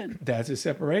separation. That's a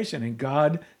separation. And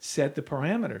God set the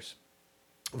parameters.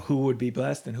 Who would be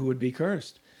blessed and who would be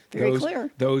cursed. Very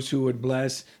clear. Those who would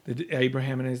bless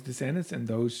Abraham and his descendants, and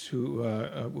those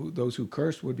who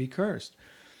cursed would be cursed.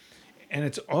 And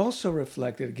it's also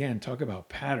reflected, again, talk about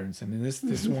patterns. I mean,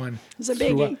 this one... It's a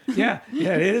biggie. Yeah,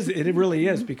 it is. It really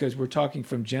is, because we're talking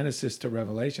from Genesis to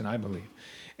Revelation, I believe.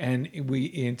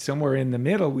 And somewhere in the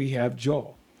middle, we have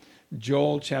Joel.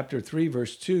 Joel chapter 3,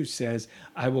 verse 2 says,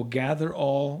 I will gather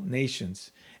all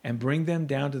nations and bring them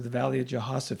down to the valley of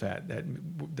Jehoshaphat.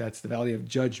 That's the valley of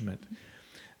judgment.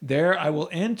 There I will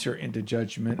enter into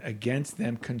judgment against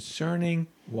them concerning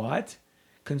what?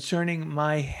 Concerning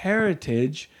my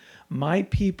heritage, my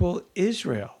people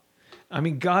Israel. I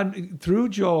mean, God, through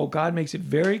Joel, God makes it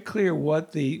very clear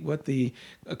what the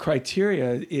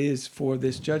criteria is for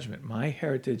this judgment. My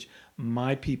heritage,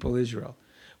 my people Israel.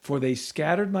 For they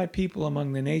scattered my people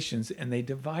among the nations, and they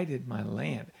divided my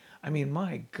land. I mean,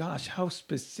 my gosh, how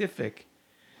specific.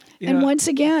 Once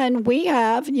again, we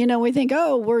have, we think,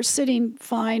 oh, we're sitting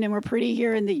fine and we're pretty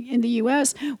here in the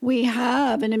U.S. We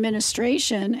have an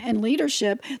administration and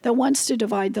leadership that wants to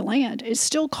divide the land. It's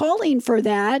still calling for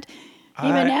that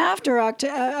even after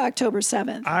October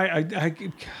 7th.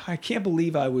 I can't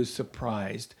believe I was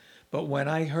surprised. But when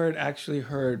I actually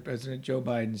heard President Joe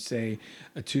Biden say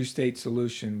a two-state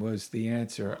solution was the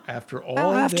answer after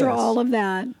all of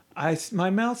that, my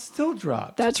mouth still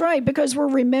dropped. That's right, because we're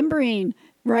remembering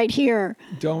right here.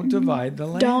 Don't divide the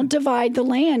land. Don't divide the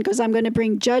land, because I'm going to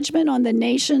bring judgment on the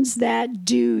nations that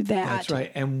do that. That's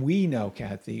right. And we know,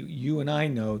 Kathy, you and I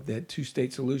know that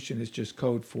two-state solution is just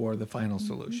code for the final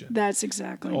solution. That's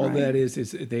exactly all right. That is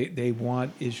they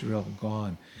want Israel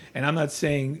gone. And I'm not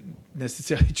saying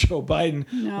necessarily Joe Biden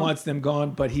wants them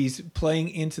gone, but he's playing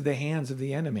into the hands of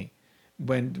the enemy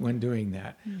when doing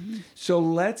that. Mm-hmm. So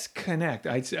let's connect.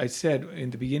 I said in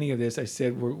the beginning of this,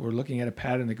 we're looking at a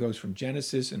pattern that goes from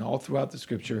Genesis and all throughout the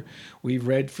scripture. We've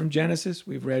read from Genesis.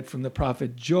 We've read from the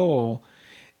prophet Joel.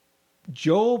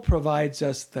 Joel provides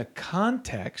us the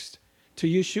context to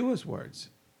Yeshua's words.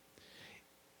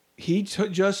 He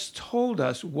just told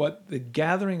us what the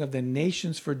gathering of the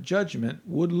nations for judgment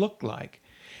would look like.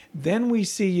 Then we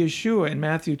see Yeshua in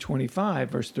Matthew 25,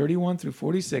 verse 31 through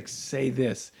 46, say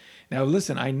this. Now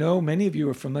listen, I know many of you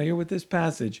are familiar with this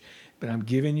passage. but I'm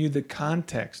giving you the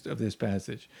context of this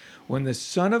passage. When the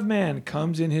Son of Man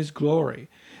comes in his glory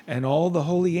and all the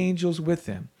holy angels with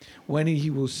him, when he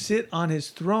will sit on his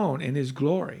throne in his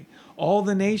glory, all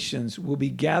the nations will be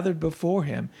gathered before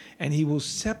him, and he will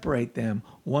separate them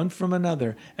one from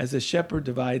another as a shepherd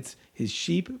divides his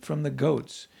sheep from the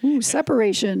goats. Ooh,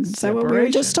 separation. Is that what we were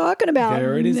just talking about?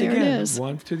 There it is there again, It is.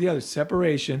 one to the other,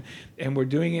 separation. And we're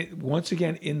doing it once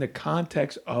again in the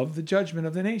context of the judgment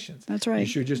of the nations. That's right.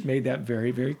 Yeshua just made that very,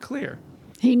 very clear.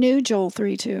 He knew Joel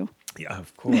 3:2. Yeah,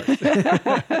 of course.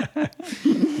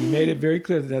 He made it very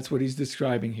clear that that's what he's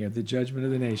describing here, the judgment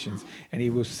of the nations, and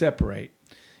he will separate.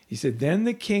 He said, then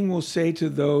the king will say to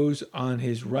those on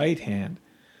his right hand,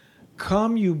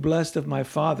 come, you blessed of my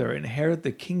Father, inherit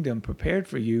the kingdom prepared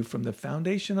for you from the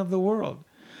foundation of the world.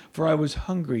 For I was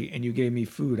hungry, and you gave me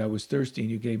food. I was thirsty, and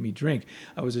you gave me drink.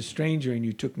 I was a stranger, and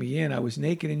you took me in. I was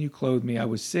naked, and you clothed me. I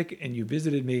was sick, and you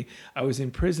visited me. I was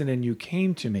in prison, and you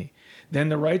came to me. Then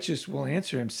the righteous will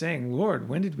answer him, saying, Lord,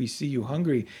 when did we see you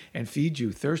hungry and feed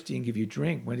you, thirsty and give you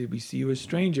drink? When did we see you a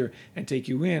stranger and take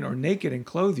you in, or naked and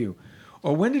clothe you?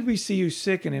 Or when did we see you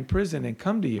sick and in prison and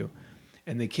come to you?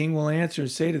 And the king will answer and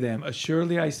say to them,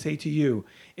 assuredly I say to you,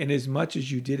 inasmuch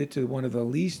as you did it to one of the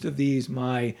least of these,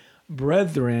 my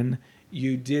brethren,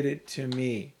 you did it to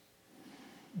me.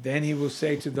 Then he will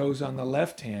say to those on the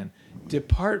left hand,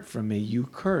 depart from me, you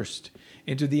cursed,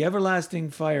 into the everlasting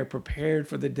fire prepared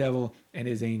for the devil and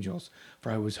his angels.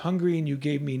 For I was hungry, and you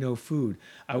gave me no food.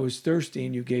 I was thirsty,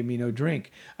 and you gave me no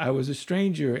drink. I was a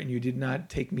stranger, and you did not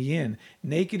take me in.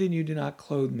 Naked, and you did not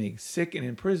clothe me. Sick and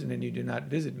in prison, and you did not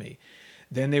visit me.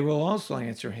 Then they will also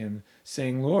answer him,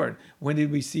 saying, Lord, when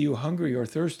did we see you hungry or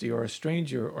thirsty or a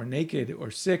stranger or naked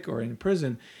or sick or in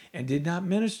prison and did not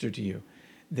minister to you?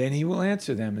 Then he will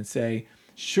answer them and say,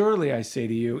 surely I say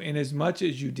to you, inasmuch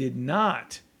as you did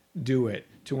not do it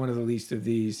to one of the least of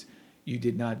these, you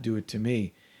did not do it to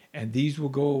me. And these will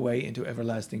go away into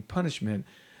everlasting punishment,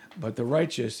 but the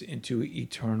righteous into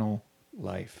eternal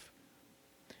life.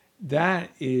 That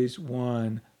is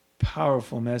one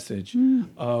powerful message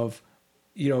of,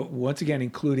 once again,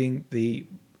 including the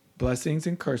blessings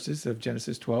and curses of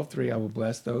Genesis 12:3. I will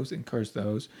bless those and curse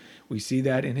those. We see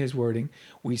that in his wording.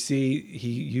 We see he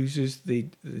uses the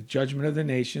judgment of the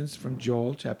nations from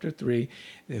Joel chapter 3,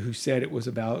 who said it was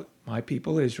about my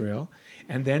people Israel,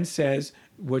 and then says,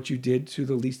 what you did to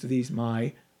the least of these,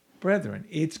 my brethren.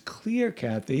 It's clear,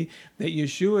 Kathy, that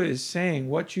Yeshua is saying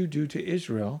what you do to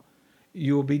Israel,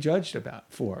 you will be judged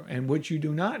for, and what you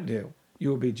do not do, you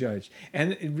will be judged.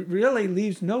 And it really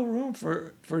leaves no room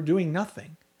for doing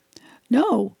nothing.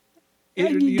 No.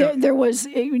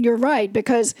 You're right,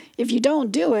 because if you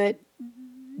don't do it,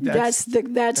 that's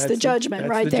the judgment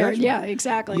right there. Judgment. Yeah,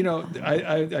 exactly.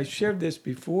 I shared this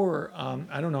before.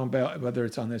 I don't know about whether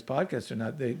it's on this podcast or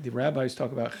not. The rabbis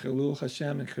talk about Chilul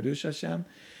Hashem and Chidush Hashem,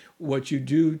 what you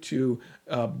do to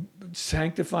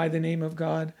sanctify the name of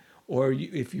God, or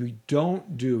if you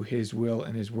don't do his will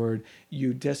and his word,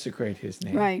 you desecrate his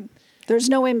name. Right. There's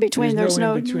no in between. There's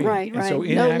no in between. Right. So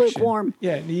no lukewarm.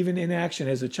 Yeah, and even inaction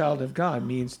as a child of God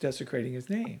means desecrating his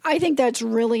name. I think that's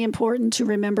really important to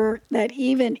remember, that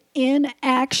even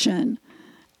inaction,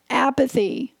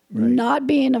 apathy, not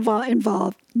being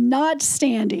involved, not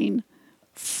standing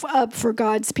up for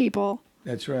God's people.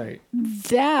 That's right.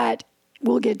 That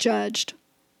will get judged.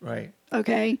 Right.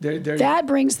 Okay, that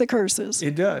brings the curses.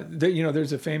 It does.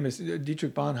 There's a famous,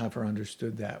 Dietrich Bonhoeffer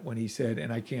understood that when he said,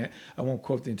 and I won't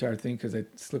quote the entire thing because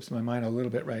it slips my mind a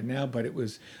little bit right now, but it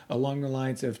was along the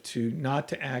lines of not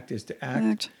to act is to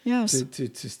act. Yes.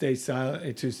 To stay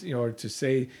silent, to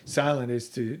say silent is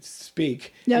to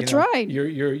speak. That's right.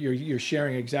 You're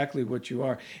sharing exactly what you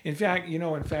are. In fact,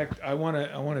 I want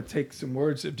to take some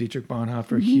words of Dietrich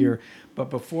Bonhoeffer here, but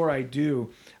before I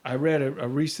do, I read a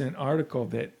recent article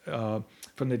that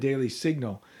from the Daily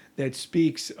Signal that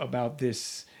speaks about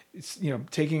this,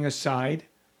 taking a side,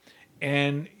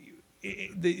 and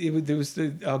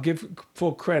I'll give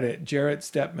full credit. Jarrett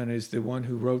Stepman is the one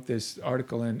who wrote this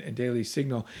article in Daily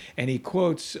Signal, and he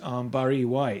quotes Bari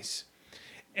Weiss,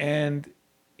 and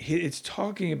it's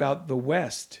talking about the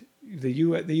West, the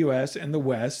U.S. and the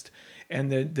West,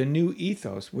 and the new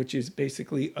ethos, which is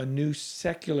basically a new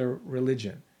secular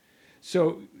religion.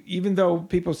 So even though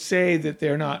people say that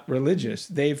they're not religious,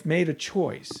 they've made a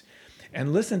choice.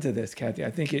 And listen to this, Kathy.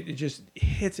 I think it just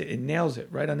hits it. It nails it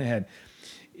right on the head.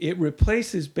 It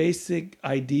replaces basic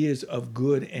ideas of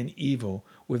good and evil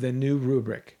with a new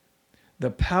rubric. The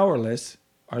powerless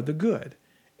are the good,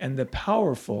 and the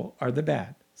powerful are the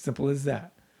bad. Simple as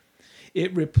that.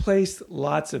 It replaced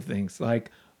lots of things like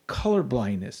color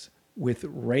blindness with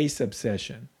race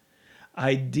obsession,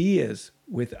 ideas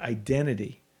with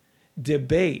identity,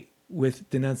 debate with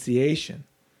denunciation,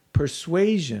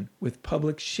 persuasion with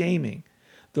public shaming,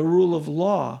 the rule of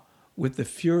law with the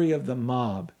fury of the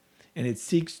mob, and it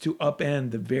seeks to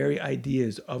upend the very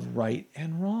ideas of right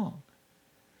and wrong.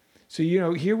 So,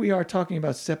 here we are talking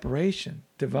about separation,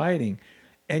 dividing,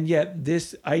 and yet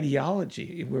this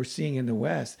ideology we're seeing in the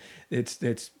West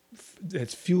that's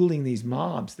fueling these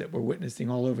mobs that we're witnessing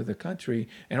all over the country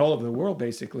and all over the world,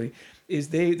 basically, is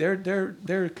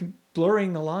they're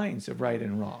blurring the lines of right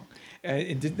and wrong,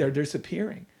 and they're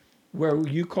disappearing. Where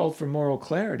you called for moral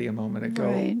clarity a moment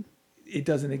ago, right. It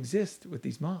doesn't exist with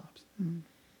these mobs.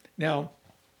 Now,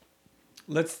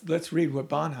 let's read what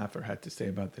Bonhoeffer had to say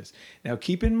about this. Now,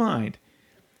 keep in mind,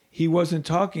 he wasn't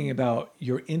talking about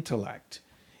your intellect.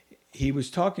 He was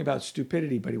talking about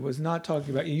stupidity, but he was not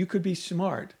talking about, you could be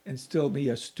smart and still be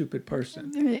a stupid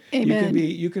person. Amen.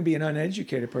 You can be an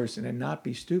uneducated person and not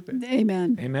be stupid.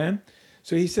 Amen. Amen.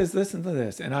 So he says, listen to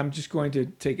this, and I'm just going to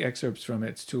take excerpts from it.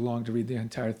 It's too long to read the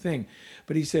entire thing.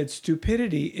 But he said,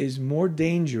 stupidity is a more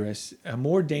dangerous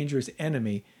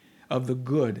enemy of the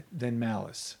good than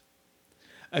malice.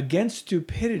 Against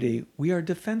stupidity, we are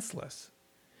defenseless.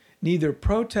 Neither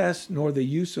protest nor the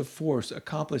use of force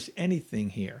accomplish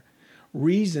anything here.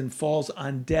 Reason falls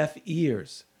on deaf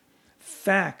ears.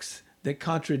 Facts that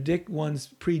contradict one's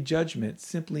prejudgment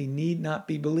simply need not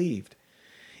be believed.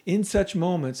 In such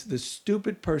moments, the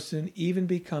stupid person even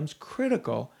becomes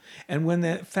critical, and when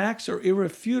the facts are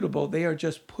irrefutable, they are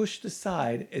just pushed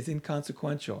aside as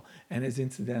inconsequential and as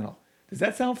incidental. Does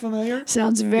that sound familiar?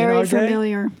 Sounds very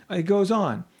familiar. It goes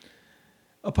on.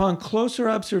 Upon closer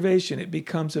observation, it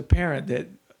becomes apparent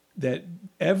that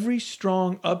every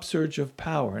strong upsurge of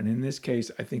power, and in this case,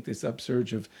 I think this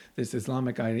upsurge of this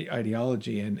Islamic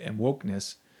ideology and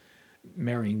wokeness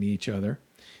marrying each other,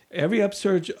 every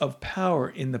upsurge of power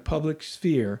in the public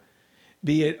sphere,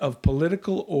 be it of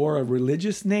political or a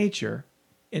religious nature,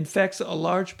 infects a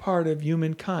large part of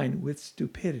humankind with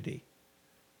stupidity.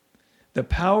 The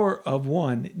power of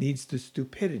one needs the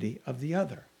stupidity of the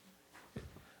other.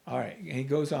 All right, and he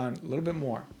goes on a little bit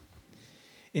more.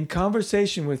 In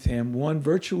conversation with him, one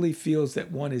virtually feels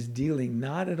that one is dealing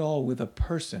not at all with a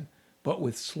person, but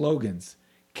with slogans,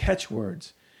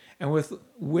 catchwords, and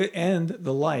and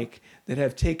the like that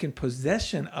have taken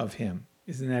possession of him.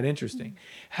 Isn't that interesting?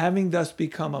 Having thus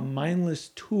become a mindless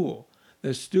tool,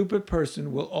 the stupid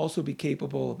person will also be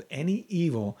capable of any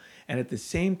evil and at the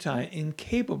same time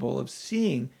incapable of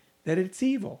seeing that it's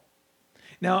evil.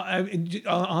 Now,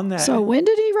 on that... So when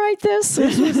did he write this?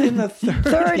 This was in the 30s.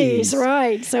 30s,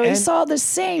 right. So he saw the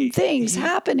same things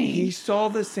happening. He saw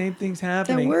the same things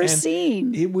happening. That we're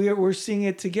seeing. We're seeing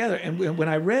it together. And when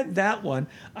I read that one,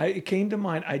 it came to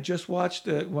mind. I just watched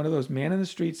one of those Man in the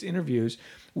Streets interviews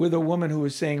with a woman who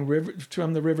was saying,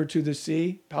 from the river to the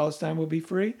sea, Palestine will be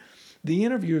free. The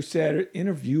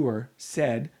interviewer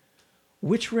said,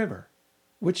 which river?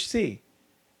 Which sea?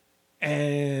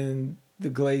 And the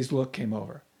glazed look came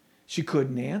over. She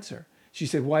couldn't answer. She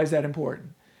said, why is that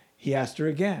important? He asked her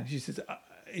again. She says,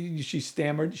 she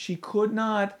stammered. She could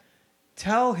not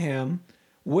tell him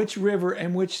which river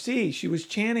and which sea she was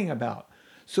chanting about.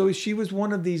 So she was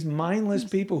one of these mindless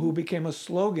people who became a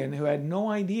slogan, who had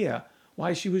no idea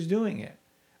why she was doing it.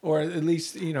 Or at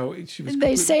least, she was...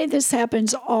 They say this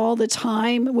happens all the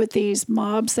time with these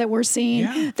mobs that we're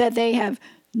seeing, that they have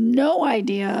no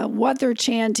idea what they're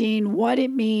chanting, what it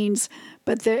means,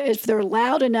 but if they're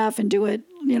loud enough and do it,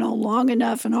 long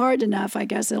enough and hard enough, I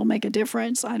guess it'll make a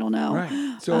difference. I don't know.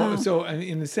 Right. So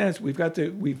in a sense, we've got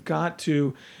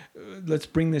to let's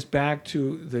bring this back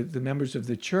to the members of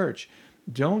the church.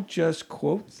 Don't just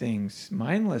quote things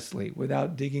mindlessly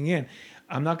without digging in.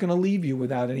 I'm not going to leave you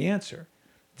without an answer.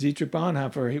 Dietrich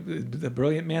Bonhoeffer, the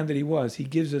brilliant man that he was, he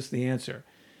gives us the answer.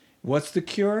 What's the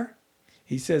cure?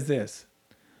 He says this: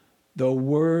 the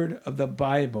word of the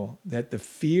Bible, that the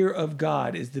fear of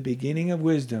God is the beginning of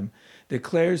wisdom,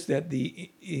 declares that the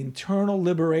internal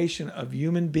liberation of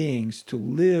human beings to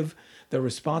live the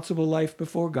responsible life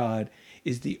before God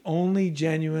is the only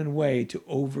genuine way to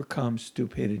overcome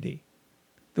stupidity.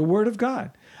 The word of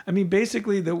God. I mean,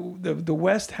 basically, the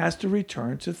West has to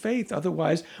return to faith.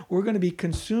 Otherwise, we're going to be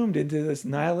consumed into this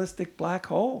nihilistic black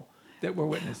hole that we're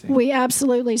witnessing. We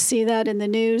absolutely see that in the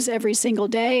news every single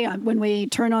day when we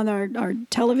turn on our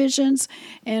televisions,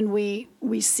 and we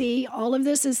see all of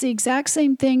this is the exact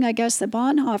same thing, I guess, that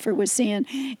Bonhoeffer was seeing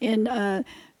in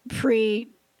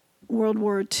pre-World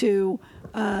War II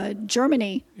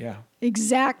Germany. Yeah.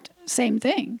 Exact same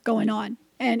thing going on.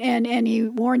 And he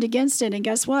warned against it. And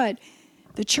guess what?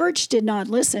 The church did not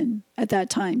listen at that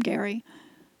time, Gary.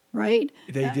 right?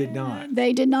 They did not.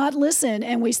 They did not listen,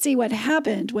 and we see what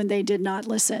happened when they did not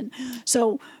listen.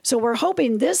 So we're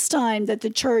hoping this time that the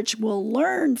church will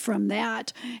learn from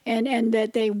that, and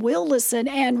that they will listen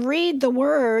and read the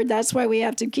Word. That's why we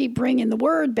have to keep bringing the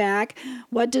Word back.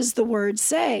 What does the Word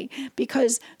say?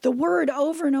 Because the Word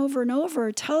over and over and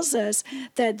over tells us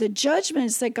that the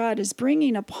judgments that God is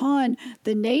bringing upon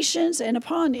the nations and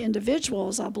upon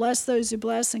individuals, I'll bless those who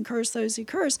bless and curse those who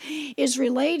curse, is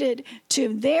related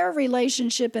to their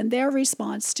relationship and their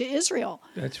response to Israel.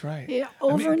 That's right. Yeah,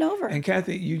 over and over. And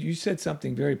Kathy, you said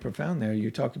something very profound there.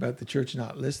 You talked about the church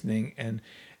not listening, and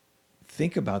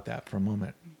think about that for a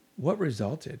moment. What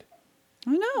resulted?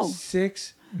 I know.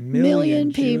 6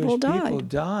 million people Jewish people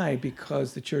died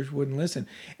because the church wouldn't listen.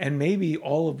 And maybe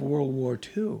all of World War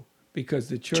II, because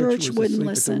the church was wouldn't asleep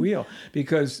listen. at the wheel.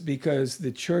 Because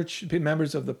the church,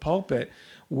 members of the pulpit,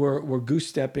 were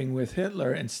goose-stepping with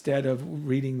Hitler instead of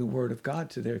reading the Word of God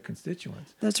to their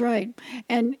constituents. That's right.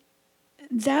 And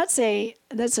that's a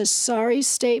sorry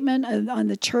statement on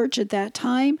the church at that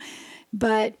time,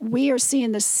 but we are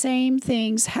seeing the same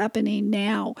things happening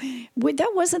now.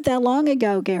 That wasn't that long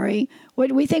ago, Gary.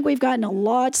 We think we've gotten a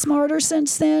lot smarter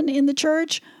since then in the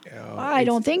church? I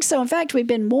don't think so. In fact, we've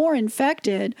been more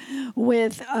infected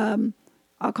with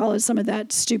I'll call it some of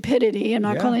that stupidity. I'm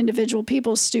not calling individual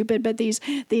people stupid, but these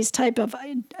type of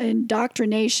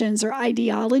indoctrinations or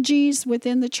ideologies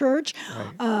within the church,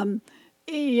 Right.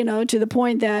 To the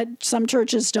point that some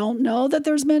churches don't know that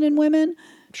there's men and women.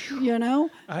 I know.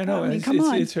 I mean,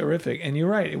 it's horrific. And you're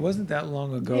right. It wasn't that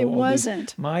long ago. It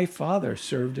wasn't. My father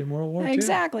served in World War II.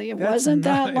 Exactly. It wasn't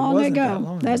that long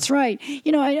ago. That's right.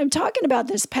 I'm talking about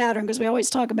this pattern because we always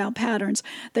talk about patterns,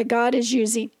 that God is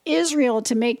using Israel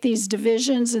to make these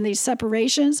divisions and these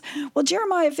separations. Well,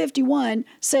 Jeremiah 51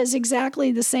 says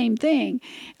exactly the same thing.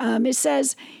 It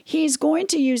says he's going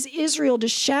to use Israel to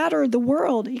shatter the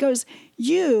world. He goes,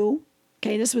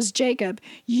 this was Jacob.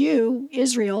 You,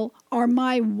 Israel, are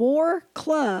my war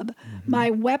club,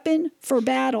 my weapon for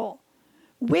battle.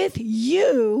 With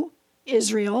you,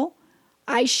 Israel,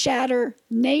 I shatter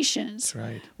nations. That's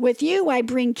right. With you, I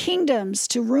bring kingdoms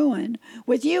to ruin.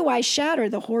 With you, I shatter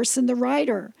the horse and the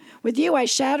rider. With you, I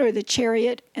shatter the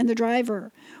chariot and the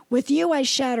driver. With you, I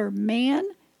shatter man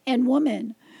and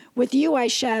woman. With you I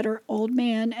shatter old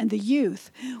man and the youth.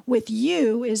 With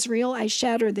you, Israel, I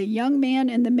shatter the young man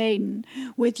and the maiden.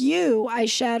 With you I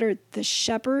shatter the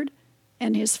shepherd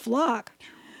and his flock.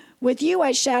 With you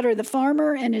I shatter the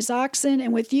farmer and his oxen,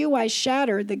 and with you I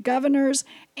shatter the governors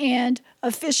and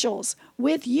officials.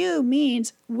 With you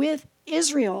means with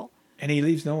Israel. And he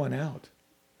leaves no one out.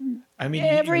 I mean,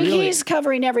 he's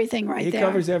covering everything right there. He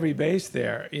covers every base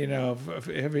there,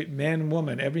 every man,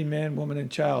 woman,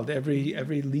 and child,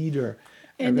 every leader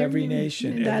of every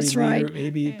nation, that's every leader, right.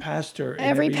 maybe pastor.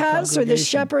 Every pastor, the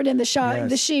shepherd and the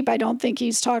Yes. sheep. I don't think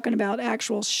he's talking about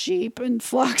actual sheep and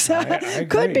flocks. I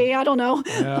Could be, I don't know.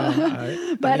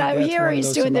 No, But I hear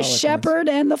he's doing the shepherd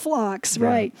and the flocks,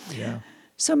 right? Yeah.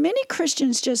 So many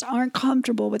Christians just aren't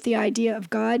comfortable with the idea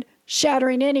of God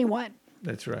shattering anyone.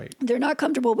 That's right. They're not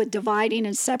comfortable with dividing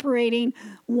and separating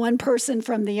one person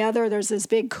from the other. There's this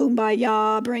big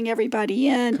kumbaya, bring everybody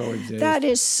in. Coexist. That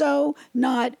is so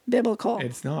not biblical.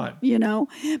 It's not.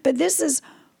 But this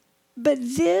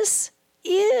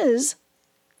is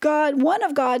God, one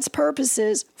of God's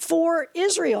purposes for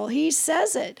Israel. He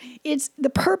says it. It's the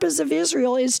purpose of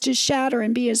Israel is to shatter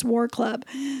and be his war club.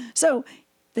 So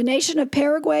the nation of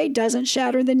Paraguay doesn't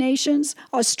shatter the nations.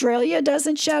 Australia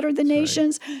doesn't shatter the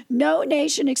nations. Right. No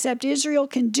nation except Israel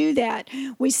can do that.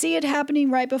 We see it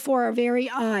happening right before our very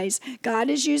eyes. God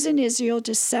is using Israel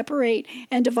to separate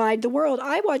and divide the world.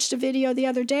 I watched a video the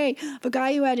other day of a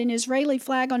guy who had an Israeli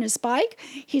flag on his bike.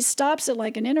 He stops at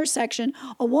like an intersection.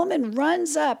 A woman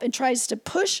runs up and tries to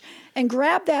push and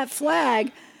grab that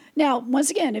flag. Now, once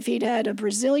again, if he'd had a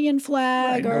Brazilian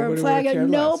flag or a flag,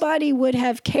 nobody would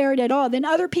have cared at all. Then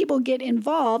other people get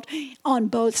involved on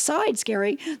both sides,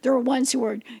 Gary. There were ones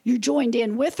who joined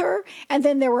in with her, and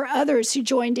then there were others who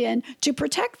joined in to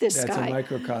protect this guy. That's a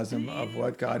microcosm of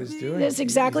what God is doing. That's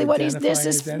exactly what this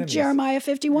is Jeremiah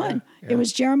 51. Yeah. It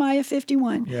was Jeremiah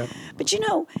 51. Yep. But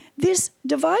this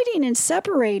dividing and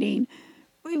separating,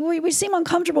 we seem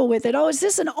uncomfortable with it. Oh, is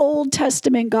this an Old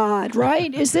Testament God,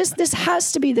 right? This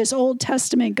has to be this Old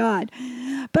Testament God.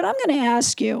 But I'm going to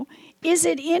ask you, is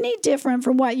it any different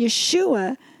from what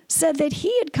Yeshua said that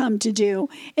he had come to do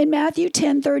in Matthew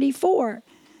 10:34?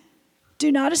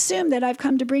 Do not assume that I've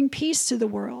come to bring peace to the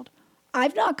world.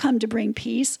 I've not come to bring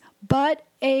peace, but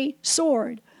a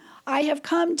sword. I have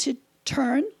come to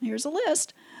turn, here's a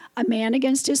list, a man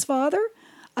against his father,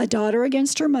 a daughter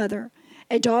against her mother,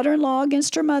 a daughter-in-law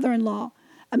against her mother-in-law.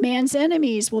 A man's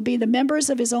enemies will be the members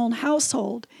of his own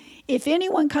household. If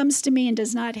anyone comes to me and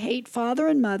does not hate father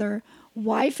and mother,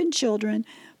 wife and children,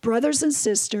 brothers and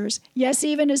sisters, yes,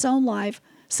 even his own life,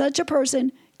 such a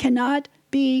person cannot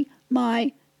be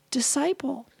my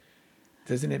disciple.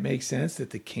 Doesn't it make sense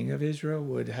that the king of Israel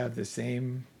would have the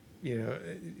same,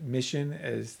 mission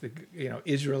as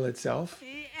Israel itself?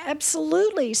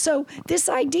 Absolutely. So this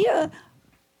idea,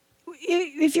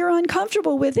 if you're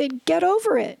uncomfortable with it, get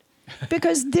over it.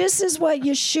 Because this is what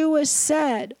Yeshua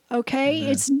said, okay?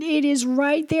 Mm-hmm. It is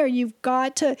right there. You've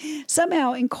got to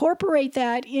somehow incorporate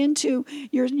that into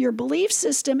your belief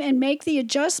system and make the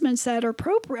adjustments that are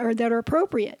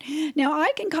appropriate. Now,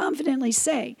 I can confidently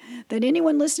say that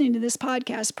anyone listening to this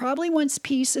podcast probably wants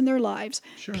peace in their lives,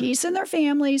 Sure. Peace in their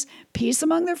families, peace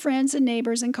among their friends and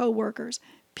neighbors and coworkers,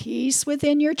 peace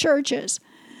within your churches.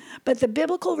 But the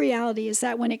biblical reality is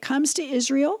that when it comes to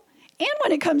Israel and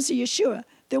when it comes to Yeshua,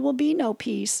 there will be no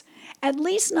peace, at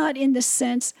least not in the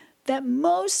sense that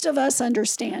most of us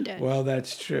understand it. Well,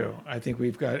 that's true. I think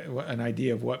we've got an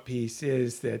idea of what peace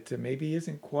is that maybe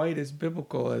isn't quite as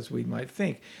biblical as we might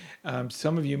think.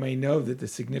 Some of you may know that the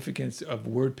significance of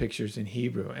word pictures in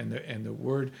Hebrew and the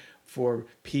word for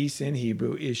peace in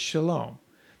Hebrew is shalom.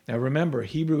 Now, remember,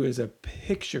 Hebrew is a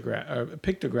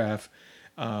pictographic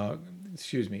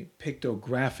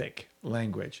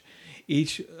language.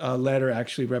 Each letter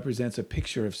actually represents a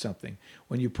picture of something.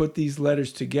 When you put these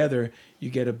letters together, you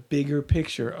get a bigger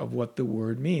picture of what the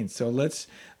word means. So let's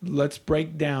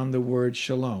break down the word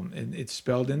shalom. And it's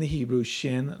spelled in the Hebrew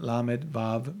shin, lamed,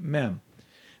 vav, mem.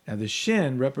 Now the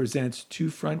shin represents two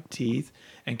front teeth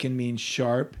and can mean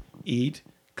sharp, eat,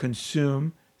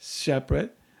 consume,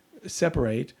 separate,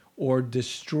 or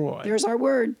destroy. There's our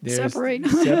word, separate.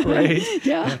 Separate,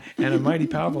 Yeah. and a mighty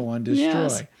powerful one, destroy.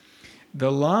 Yes. The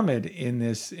lamed in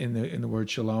the word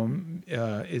shalom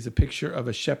is a picture of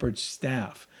a shepherd's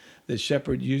staff. The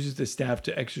shepherd uses the staff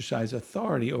to exercise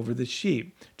authority over the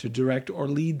sheep, to direct or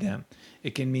lead them.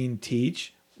 It can mean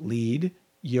teach, lead,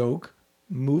 yoke,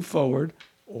 move forward,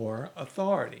 or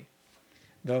authority.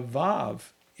 The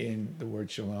vav in the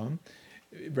word shalom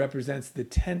represents the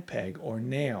tent peg or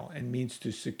nail and means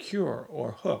to secure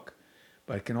or hook,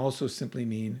 but it can also simply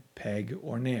mean peg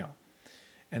or nail.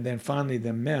 And then finally,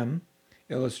 the mem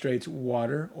illustrates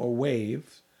water or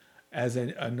waves. As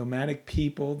a nomadic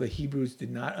people, the Hebrews did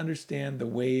not understand the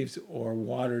waves or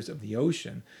waters of the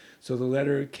ocean, so the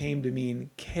letter came to mean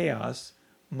chaos,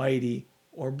 mighty,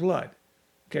 or blood.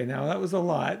 Okay, now that was a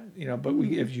lot, but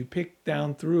if you pick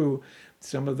down through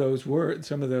some of those words,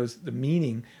 the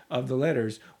meaning of the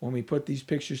letters, when we put these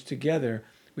pictures together,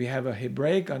 we have a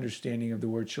Hebraic understanding of the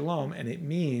word shalom, and it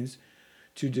means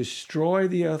to destroy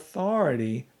the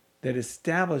authority that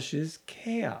establishes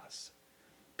chaos.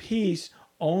 Peace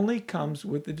only comes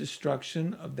with the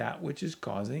destruction of that which is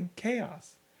causing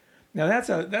chaos. Now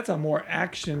that's a more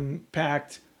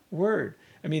action-packed word.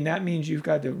 I mean, that means you've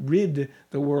got to rid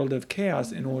the world of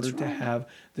chaos in order to have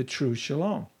the true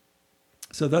shalom.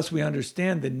 So thus we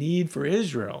understand the need for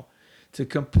Israel to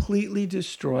completely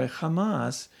destroy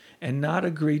Hamas and not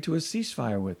agree to a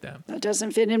ceasefire with them. That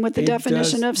doesn't fit in with the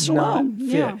definition of shalom.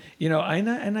 Yeah.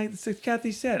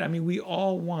 Kathy said, I mean, we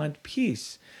all want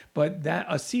peace, but that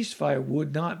a ceasefire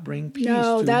would not bring peace to the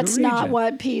region. No, that's not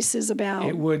what peace is about.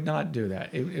 It would not do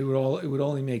that. It would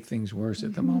only make things worse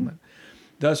at the moment.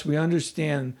 Thus, we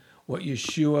understand what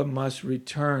Yeshua must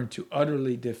return to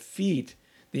utterly defeat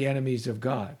the enemies of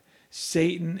God,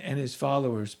 Satan and his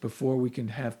followers, before we can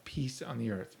have peace on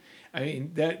the earth. I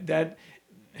mean, that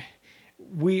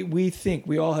we think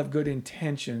we all have good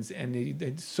intentions, and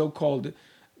the so-called,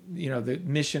 the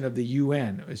mission of the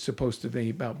UN is supposed to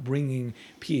be about bringing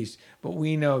peace. But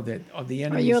we know that the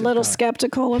enemies. Are you a little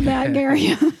skeptical of that,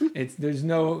 Gary? There's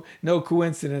no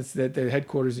coincidence that the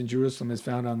headquarters in Jerusalem is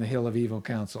found on the Hill of Evil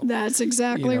Counsel. That's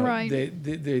exactly right.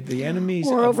 The enemies.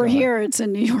 Or of over God, here, it's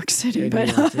in New York City. New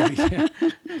York City, yeah.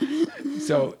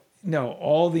 So no,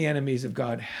 all the enemies of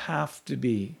God have to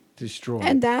be destroyed.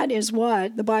 And that is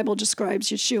what the Bible describes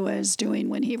Yeshua as doing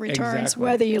when he returns. Exactly.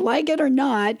 Whether you like it or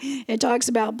not, it talks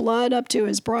about blood up to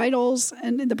his bridles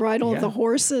and the bridle of the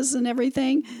horses and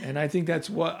everything. And I think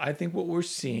what we're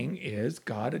seeing is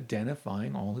God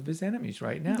identifying all of his enemies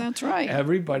right now. That's right.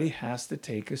 Everybody has to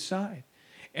take a side.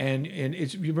 And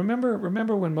it's, you remember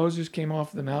when Moses came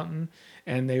off the mountain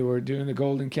and they were doing the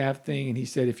golden calf thing, and he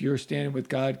said, if you're standing with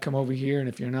God, come over here, and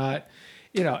if you're not,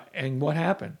 and what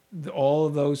happened? All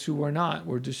of those who were not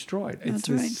were destroyed. It's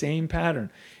the same pattern.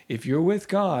 If you're with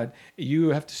God, you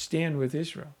have to stand with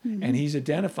Israel. Mm-hmm. And he's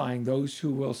identifying those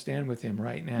who will stand with him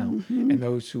right now and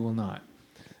those who will not.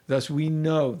 Thus, we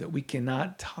know that we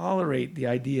cannot tolerate the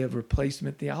idea of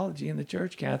replacement theology in the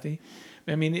church, Kathy.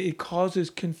 I mean, it causes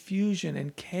confusion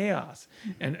and chaos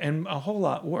and a whole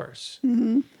lot worse.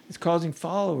 Mm-hmm. It's causing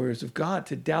followers of God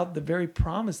to doubt the very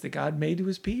promise that God made to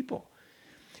his people.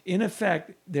 In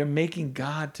effect, they're making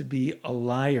God to be a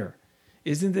liar.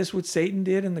 Isn't this what Satan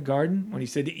did in the garden when he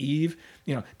said to Eve,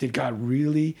 did God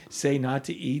really say not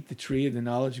to eat the tree of the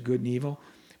knowledge of good and evil?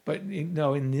 But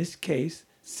no, in this case,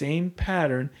 same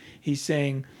pattern. He's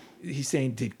saying,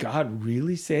 did God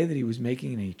really say that he was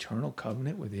making an eternal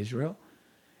covenant with Israel?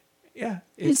 Yeah,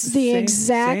 it's the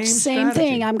exact same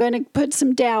thing. I'm going to put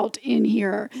some doubt in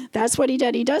here. That's what he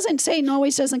did. Satan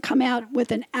always doesn't come out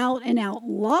with an out-and-out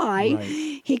lie.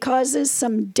 Right. He causes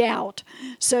some doubt.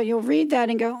 So you'll read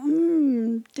that and go,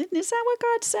 is that what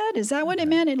God said? Is that what it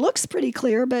meant? It looks pretty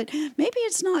clear, but maybe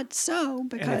it's not so.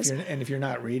 Because and if you're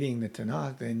not reading the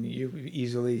Tanakh, then you're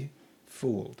easily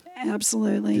fooled.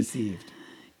 Absolutely. Deceived.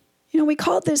 We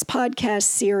called this podcast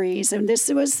series, and this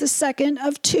was the second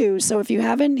of 2. So if you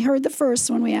haven't heard the first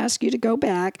one, we ask you to go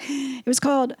back. It was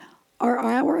called, Are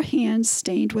Our Hands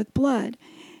Stained with Blood?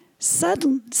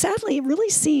 Sadly, it really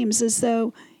seems as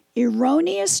though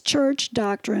erroneous church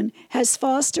doctrine has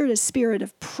fostered a spirit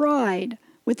of pride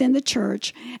within the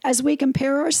church as we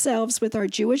compare ourselves with our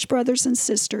Jewish brothers and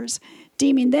sisters,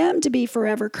 deeming them to be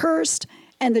forever cursed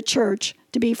and the church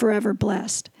to be forever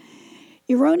blessed.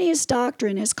 Erroneous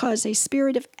doctrine has caused a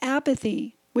spirit of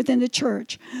apathy within the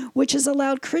church, which has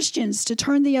allowed Christians to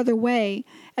turn the other way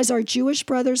as our Jewish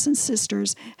brothers and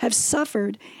sisters have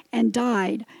suffered and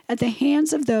died at the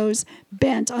hands of those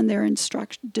bent on their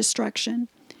destruction.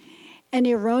 And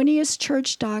erroneous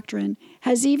church doctrine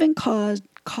has even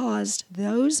caused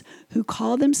those who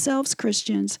call themselves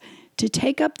Christians to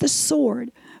take up the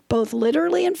sword, both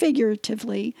literally and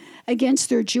figuratively, against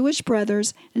their Jewish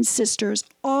brothers and sisters,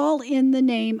 all in the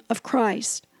name of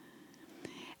Christ.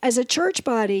 As a church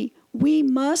body, we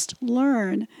must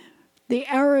learn the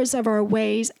errors of our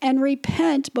ways and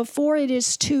repent before it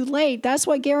is too late. That's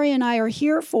what Gary and I are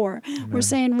here for. Amen. We're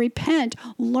saying repent,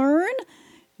 learn,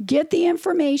 get the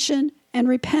information, and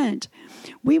repent.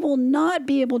 We will not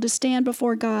be able to stand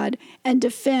before God and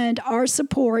defend our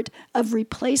support of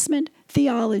replacement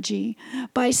theology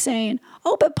by saying,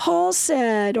 but Paul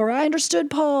said, or I understood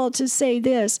Paul to say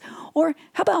this, or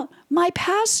how about my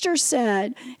pastor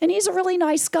said, and he's a really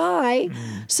nice guy,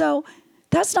 so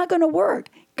that's not going to work.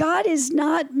 God is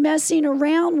not messing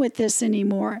around with this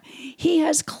anymore. He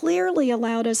has clearly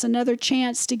allowed us another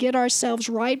chance to get ourselves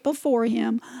right before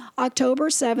him. October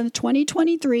 7th,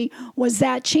 2023 was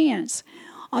that chance.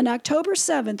 On October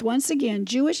 7th, once again,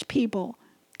 Jewish people,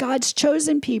 God's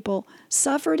chosen people,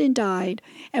 suffered and died.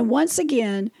 And once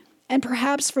again, and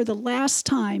perhaps for the last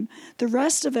time, the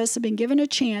rest of us have been given a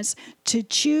chance to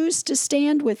choose to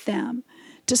stand with them,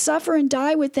 to suffer and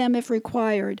die with them if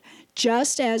required,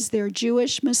 just as their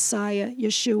Jewish Messiah,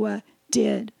 Yeshua,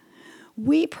 did.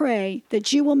 We pray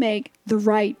that you will make the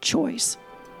right choice.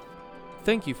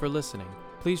 Thank you for listening.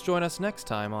 Please join us next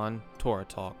time on Torah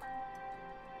Talk.